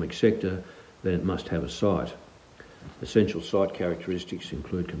economic sector, then it must have a site. Essential site characteristics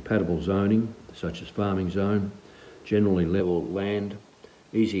include compatible zoning, such as farming zone, generally level land,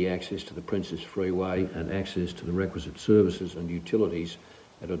 easy access to the Princes Freeway and access to the requisite services and utilities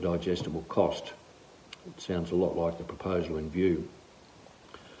at a digestible cost. It sounds a lot like the proposal in view.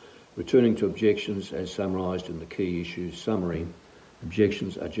 Returning to objections as summarised in the key issues summary,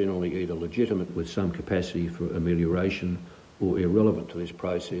 objections are generally either legitimate with some capacity for amelioration or irrelevant to this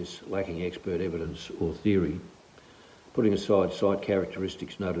process, lacking expert evidence or theory. Putting aside site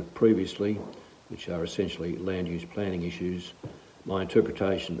characteristics noted previously, which are essentially land use planning issues, my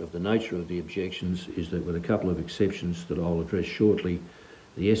interpretation of the nature of the objections is that, with a couple of exceptions that I'll address shortly,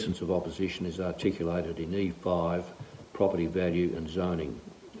 the essence of opposition is articulated in E5, property value and zoning,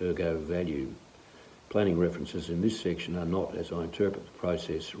 ergo value. Planning references in this section are not, as I interpret the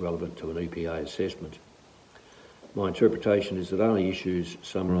process, relevant to an EPA assessment. My interpretation is that only issues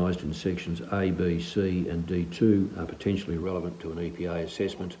summarised in sections A, B, C and D2 are potentially relevant to an EPA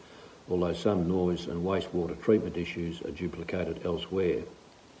assessment, although some noise and wastewater treatment issues are duplicated elsewhere.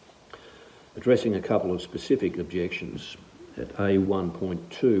 Addressing a couple of specific objections, at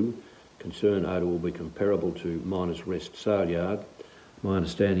A1.2, concern odour will be comparable to Miners Rest Saleyard. My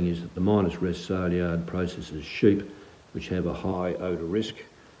understanding is that the Miners Rest Saleyard processes sheep which have a high odour risk,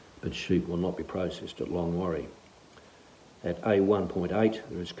 but sheep will not be processed at Longwarry. At A1.8,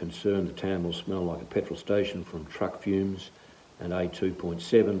 there is concern the town will smell like a petrol station from truck fumes, and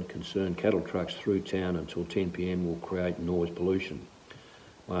A2.7, concern cattle trucks through town until 10 p.m. will create noise pollution.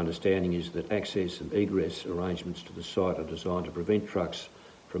 My understanding is that access and egress arrangements to the site are designed to prevent trucks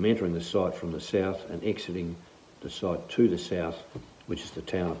from entering the site from the south and exiting the site to the south, which is the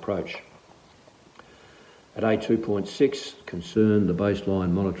town approach. At A2.6, concern the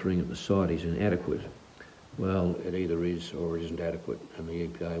baseline monitoring of the site is inadequate. Well, it either is or it isn't adequate, and the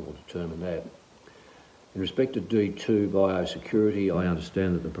EPA will determine that. In respect to D2 biosecurity, I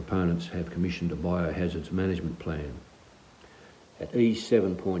understand that the proponents have commissioned a biohazards management plan. At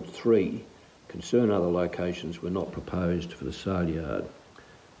E7.3, concern other locations were not proposed for the Saleyard.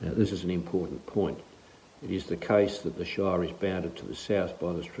 Now, this is an important point. It is the case that the Shire is bounded to the south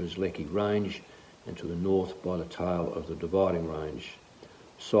by the Strzelecki Range and to the north by the tail of the Dividing Range.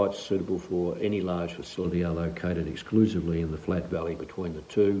 Sites suitable for any large facility are located exclusively in the flat valley between the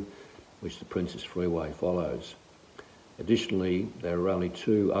two, which the Princess Freeway follows. Additionally, there are only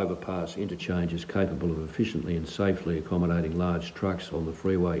two overpass interchanges capable of efficiently and safely accommodating large trucks on the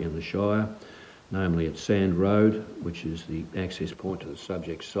freeway in the Shire, namely at Sand Road, which is the access point to the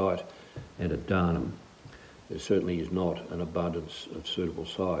subject site, and at Darnham. There certainly is not an abundance of suitable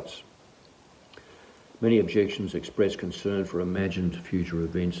sites. Many objections express concern for imagined future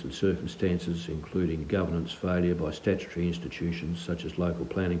events and circumstances, including governance failure by statutory institutions such as local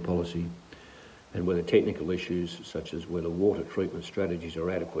planning policy, and whether technical issues such as whether water treatment strategies are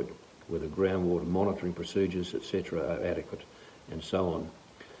adequate, whether groundwater monitoring procedures, etc. are adequate, and so on.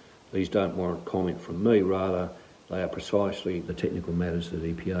 These don't warrant comment from me, rather they are precisely the technical matters that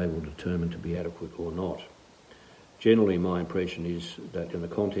EPA will determine to be adequate or not. Generally, my impression is that in the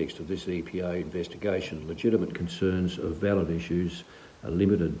context of this EPA investigation, legitimate concerns of valid issues are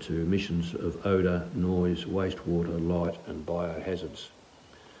limited to emissions of odour, noise, wastewater, light and biohazards.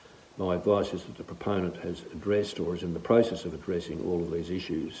 My advice is that the proponent has addressed or is in the process of addressing all of these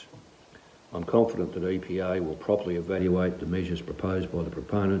issues. I'm confident that EPA will properly evaluate the measures proposed by the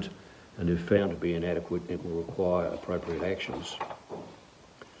proponent, and if found to be inadequate, it will require appropriate actions.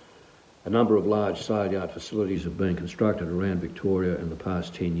 A number of large saleyard facilities have been constructed around Victoria in the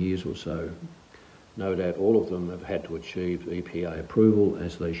past 10 years or so. No doubt all of them have had to achieve EPA approval,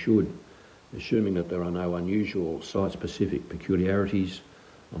 as they should. Assuming that there are no unusual site-specific peculiarities,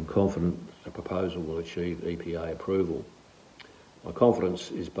 I'm confident the proposal will achieve EPA approval. My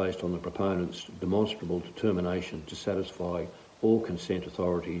confidence is based on the proponent's demonstrable determination to satisfy all consent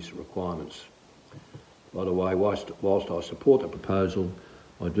authorities' requirements. By the way, whilst I support the proposal,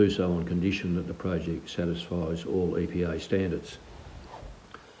 I do so on condition that the project satisfies all EPA standards.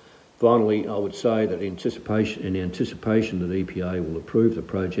 Finally, I would say that in anticipation that EPA will approve the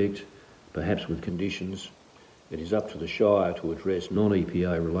project, perhaps with conditions, it is up to the Shire to address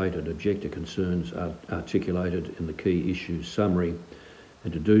non-EPA related objector concerns articulated in the key issues summary,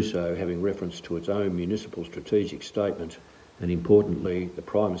 and to do so having reference to its own municipal strategic statement and, importantly, the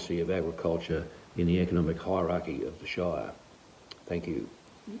primacy of agriculture in the economic hierarchy of the Shire. Thank you.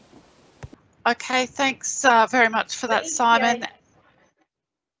 Okay, thanks very much for that, Simon.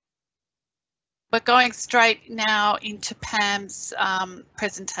 We're going straight now into Pam's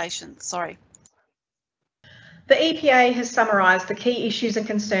presentation. Sorry. The EPA has summarised the key issues and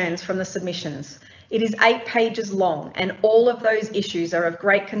concerns from the submissions. It is 8 pages long, and all of those issues are of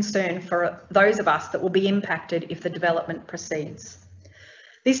great concern for those of us that will be impacted if the development proceeds.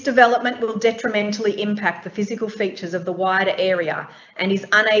 This development will detrimentally impact the physical features of the wider area and is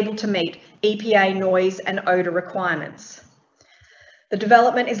unable to meet EPA noise and odour requirements. The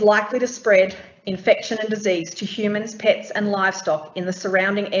development is likely to spread infection and disease to humans, pets and livestock in the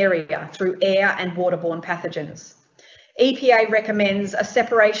surrounding area through air and waterborne pathogens. EPA recommends a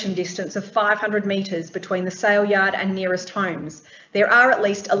separation distance of 500 metres between the Saleyard and nearest homes. There are at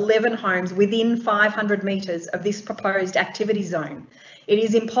least 11 homes within 500 metres of this proposed activity zone. It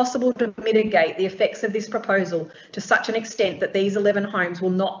is impossible to mitigate the effects of this proposal to such an extent that these 11 homes will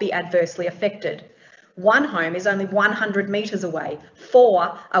not be adversely affected. One home is only 100 metres away,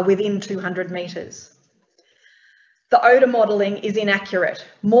 4 are within 200 metres. The odour modelling is inaccurate.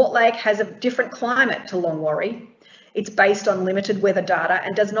 Mortlake has a different climate to Longwarry. It's based on limited weather data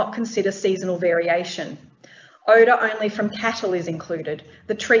and does not consider seasonal variation. Odour only from cattle is included.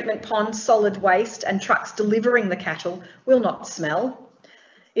 The treatment pond, solid waste and trucks delivering the cattle will not smell.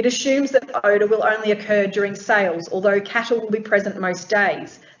 It assumes that odour will only occur during sales, although cattle will be present most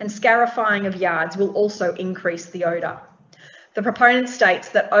days, and scarifying of yards will also increase the odour. The proponent states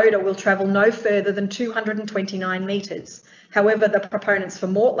that odour will travel no further than 229 metres. However, the proponents for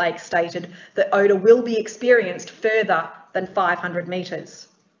Mortlake stated that odour will be experienced further than 500 metres.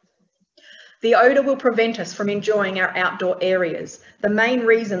 The odour will prevent us from enjoying our outdoor areas, the main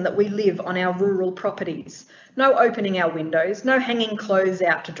reason that we live on our rural properties. No opening our windows, no hanging clothes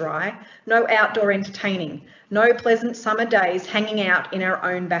out to dry, no outdoor entertaining, no pleasant summer days hanging out in our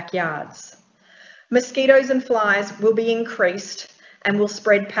own backyards. Mosquitoes and flies will be increased and will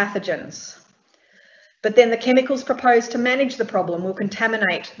spread pathogens. But then the chemicals proposed to manage the problem will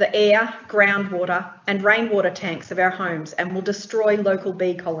contaminate the air, groundwater and rainwater tanks of our homes and will destroy local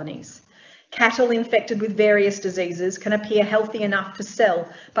bee colonies. Cattle infected with various diseases can appear healthy enough to sell,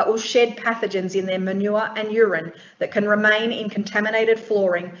 but will shed pathogens in their manure and urine that can remain in contaminated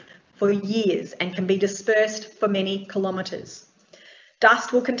flooring for years and can be dispersed for many kilometres.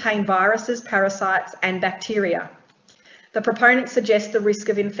 Dust will contain viruses, parasites and bacteria. The proponents suggest the risk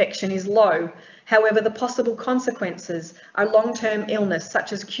of infection is low. However, the possible consequences are long-term illness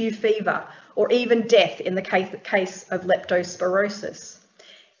such as Q fever or even death in the case of leptospirosis.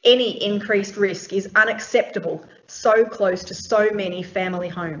 Any increased risk is unacceptable so close to so many family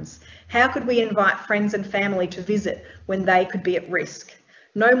homes. How could we invite friends and family to visit when they could be at risk?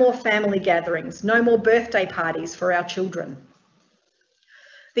 No more family gatherings, no more birthday parties for our children.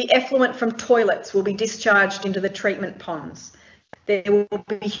 The effluent from toilets will be discharged into the treatment ponds. There will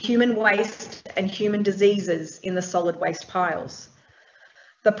be human waste and human diseases in the solid waste piles.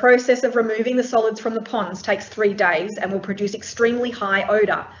 The process of removing the solids from the ponds takes 3 days and will produce extremely high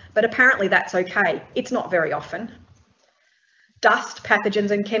odour, but apparently that's okay. It's not very often. Dust,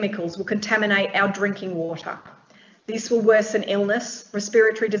 pathogens and chemicals will contaminate our drinking water. This will worsen illness,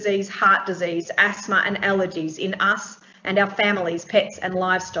 respiratory disease, heart disease, asthma and allergies in us and our families, pets and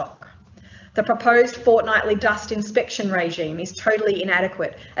livestock. The proposed fortnightly dust inspection regime is totally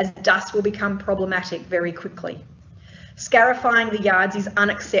inadequate as dust will become problematic very quickly. Scarifying the yards is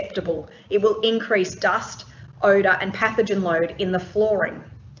unacceptable. It will increase dust, odour and pathogen load in the flooring.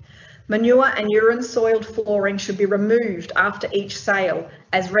 Manure and urine soiled flooring should be removed after each sale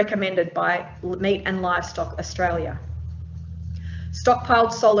as recommended by Meat and Livestock Australia.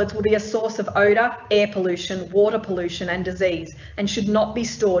 Stockpiled solids will be a source of odour, air pollution, water pollution and disease and should not be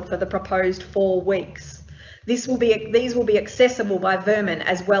stored for the proposed 4 weeks. These will be accessible by vermin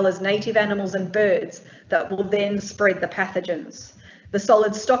as well as native animals and birds that will then spread the pathogens. The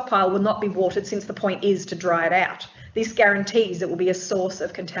solid stockpile will not be watered since the point is to dry it out. This guarantees it will be a source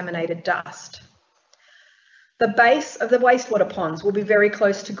of contaminated dust. The base of the wastewater ponds will be very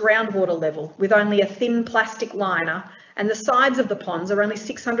close to groundwater level with only a thin plastic liner, and the sides of the ponds are only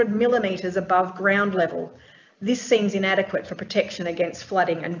 600 millimetres above ground level. This seems inadequate for protection against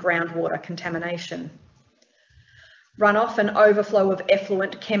flooding and groundwater contamination. Runoff and overflow of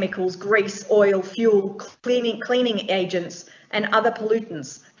effluent, chemicals, grease, oil, fuel, cleaning agents and other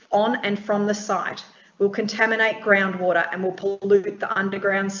pollutants on and from the site will contaminate groundwater and will pollute the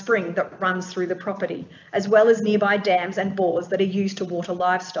underground spring that runs through the property, as well as nearby dams and bores that are used to water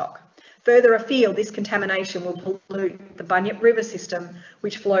livestock. Further afield, this contamination will pollute the Bunyip River system,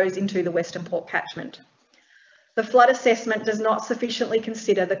 which flows into the Western Port catchment. The flood assessment does not sufficiently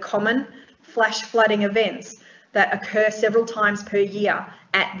consider the common flash flooding events that occur several times per year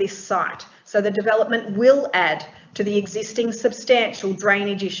at this site. So the development will add to the existing substantial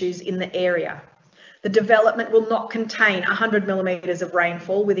drainage issues in the area. The development will not contain 100 millimetres of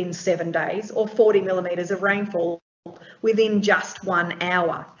rainfall within 7 days or 40 millimetres of rainfall within just 1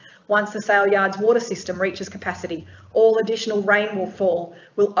 hour. Once the Saleyards water system reaches capacity, all additional rainfall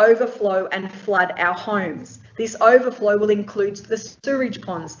will overflow and flood our homes. This overflow will include the sewerage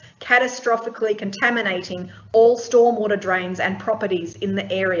ponds, catastrophically contaminating all stormwater drains and properties in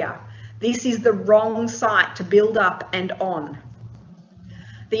the area. This is the wrong site to build up and on.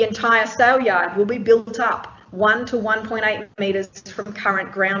 The entire Saleyard will be built up 1 to 1.8 metres from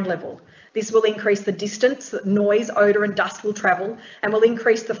current ground level. This will increase the distance that noise, odour and dust will travel and will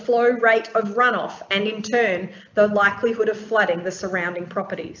increase the flow rate of runoff and in turn the likelihood of flooding the surrounding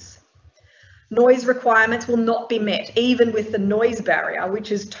properties. Noise requirements will not be met even with the noise barrier,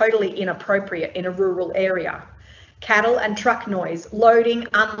 which is totally inappropriate in a rural area. cattle and truck noise, loading,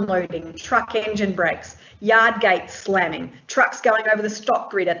 unloading, truck engine brakes, yard gates slamming, trucks going over the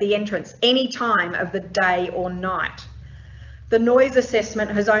stock grid at the entrance any time of the day or night. The noise assessment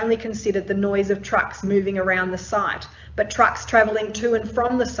has only considered the noise of trucks moving around the site, but trucks travelling to and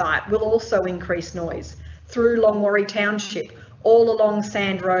from the site will also increase noise through Longwarry Township, all along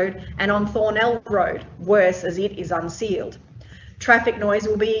Sand Road and on Thornell Road, worse as it is unsealed. Traffic noise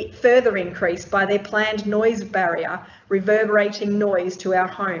will be further increased by their planned noise barrier, reverberating noise to our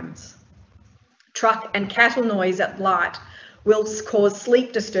homes. Truck and cattle noise at night will cause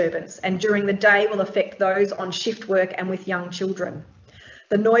sleep disturbance, and during the day will affect those on shift work and with young children.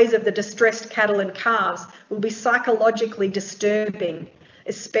 The noise of the distressed cattle and calves will be psychologically disturbing,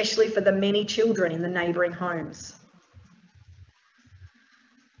 especially for the many children in the neighbouring homes.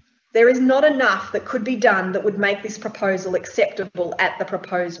 There is not enough that could be done that would make this proposal acceptable at the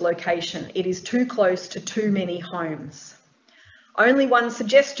proposed location. It is too close to too many homes. Only one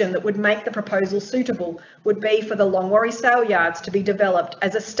suggestion that would make the proposal suitable would be for the Longwarry Saleyards to be developed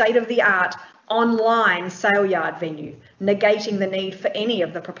as a state-of-the-art online saleyard venue, negating the need for any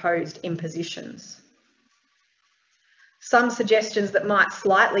of the proposed impositions. Some suggestions that might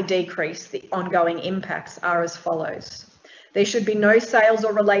slightly decrease the ongoing impacts are as follows. There should be no sales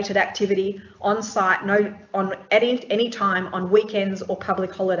or related activity on site at any time on weekends or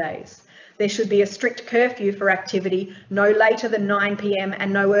public holidays. There should be a strict curfew for activity no later than 9 p.m.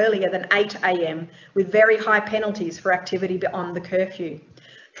 and no earlier than 8 a.m, with very high penalties for activity beyond the curfew.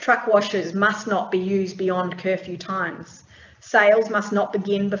 Truck washers must not be used beyond curfew times. Sales must not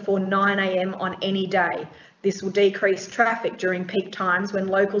begin before 9 a.m. on any day. This will decrease traffic during peak times when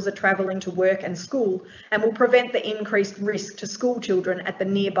locals are travelling to work and school, and will prevent the increased risk to school children at the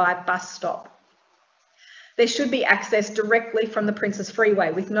nearby bus stop. There should be access directly from the Princes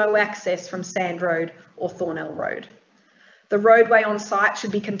Freeway, with no access from Sand Road or Thornell Road. The roadway on site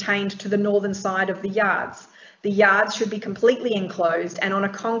should be contained to the northern side of the yards. The yards should be completely enclosed and on a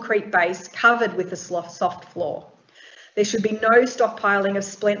concrete base covered with a soft floor. There should be no stockpiling of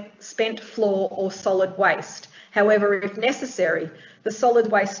spent floor or solid waste. However, if necessary, the solid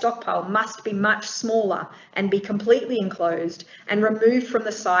waste stockpile must be much smaller and be completely enclosed and removed from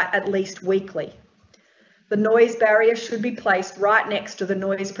the site at least weekly. The noise barrier should be placed right next to the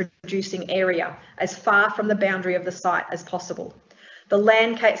noise producing area, as far from the boundary of the site as possible. The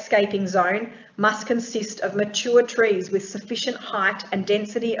landscaping zone must consist of mature trees with sufficient height and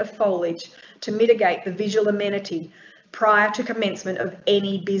density of foliage to mitigate the visual amenity prior to commencement of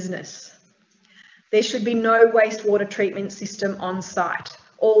any business. There should be no wastewater treatment system on site.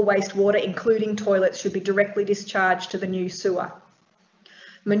 All wastewater, including toilets, should be directly discharged to the new sewer.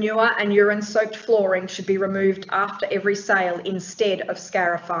 Manure and urine-soaked flooring should be removed after every sale instead of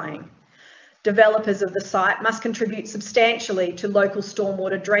scarifying. Developers of the site must contribute substantially to local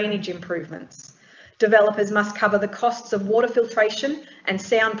stormwater drainage improvements. Developers must cover the costs of water filtration and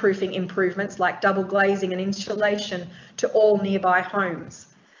soundproofing improvements like double glazing and insulation to all nearby homes.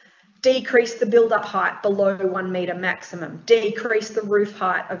 Decrease the build-up height below 1 metre maximum. Decrease the roof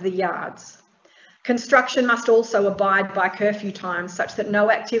height of the yards. Construction must also abide by curfew times such that no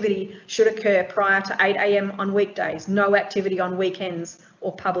activity should occur prior to 8 a.m. on weekdays, no activity on weekends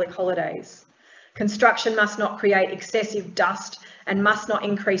or public holidays. Construction must not create excessive dust and must not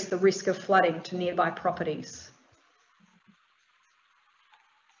increase the risk of flooding to nearby properties.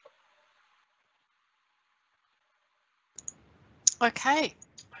 Okay.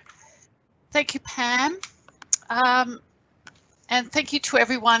 Thank you, Pam. And thank you to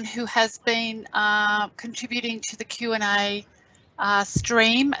everyone who has been contributing to the Q&A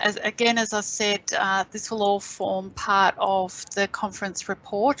stream. As I said, this will all form part of the conference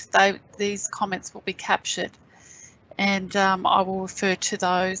report. These comments will be captured, and I will refer to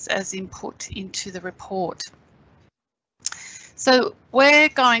those as input into the report. So we're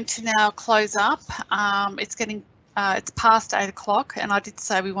going to now close up. It's past 8 o'clock, and I did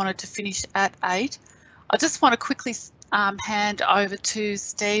say we wanted to finish at 8. I just want to quickly hand over to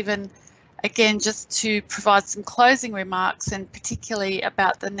Stephen again, just to provide some closing remarks, and particularly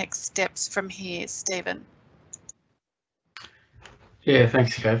about the next steps from here. Stephen. Yeah,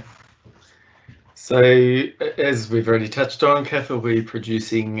 thanks, Cath. So, as we've already touched on, Cath will be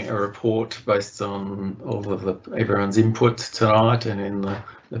producing a report based on all of everyone's input tonight and in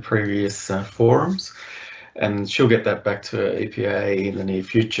the previous forums. And she'll get that back to EPA in the near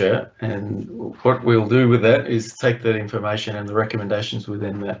future. And what we'll do with that is take that information and the recommendations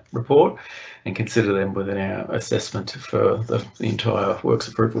within that report and consider them within our assessment for the entire works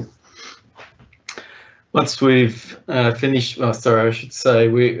approval. Once we've finished, oh, sorry, I should say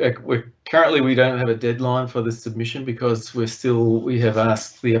we're currently we don't have a deadline for the submission because we have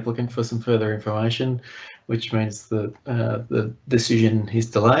asked the applicant for some further information, which means that the decision is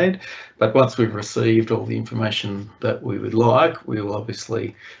delayed. But once we've received all the information that we would like, we will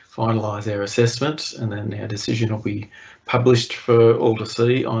obviously finalise our assessment, and then our decision will be published for all to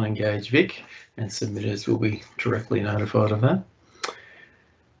see on Engage Vic, and submitters will be directly notified of that.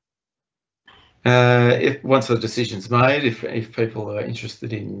 Once the decision's made, if people are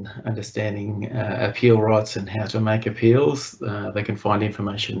interested in understanding appeal rights and how to make appeals, they can find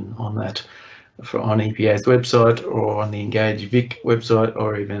information on that on EPA's website or on the Engage Vic website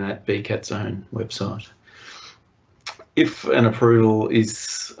or even at BCAT's own website. If an approval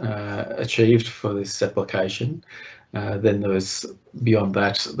is achieved for this application, then beyond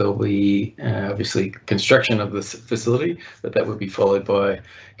that there'll be obviously construction of this facility, but that would be followed by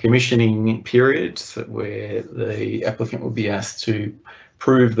commissioning periods where the applicant will be asked to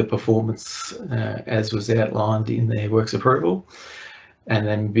prove the performance as was outlined in their works approval. And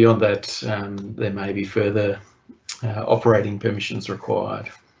then beyond that, there may be further operating permissions required.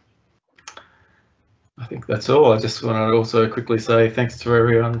 I think that's all. I just want to also quickly say thanks to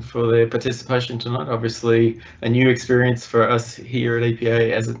everyone for their participation tonight. Obviously a new experience for us here at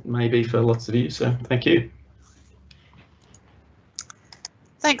EPA, as it may be for lots of you, so thank you.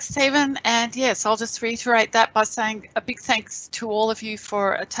 Thanks, Stephen. And yes, I'll just reiterate that by saying a big thanks to all of you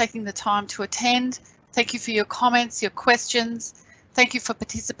for taking the time to attend. Thank you for your comments, your questions. Thank you for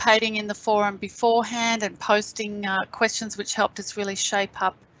participating in the forum beforehand and posting questions, which helped us really shape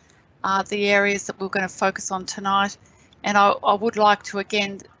up the areas that we're going to focus on tonight. And I would like to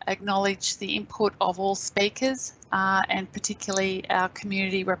again acknowledge the input of all speakers and particularly our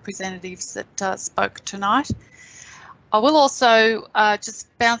community representatives that spoke tonight. I will also, just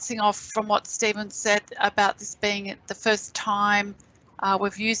bouncing off from what Stephen said about this being the first time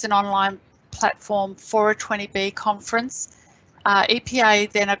we've used an online platform for a 20B conference.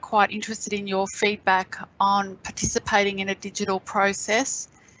 EPA then are quite interested in your feedback on participating in a digital process.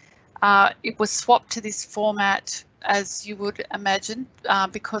 It was swapped to this format, as you would imagine,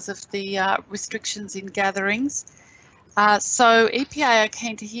 because of the restrictions in gatherings. So EPA are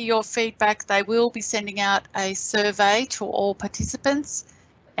keen to hear your feedback. They will be sending out a survey to all participants,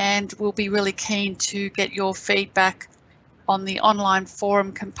 and we'll be really keen to get your feedback on the online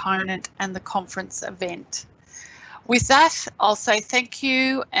forum component and the conference event. With that, I'll say thank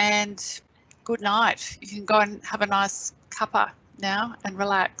you and good night. You can go and have a nice cuppa now and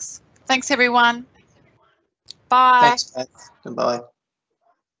relax. Thanks, everyone. Bye. Thanks, Kath. Goodbye.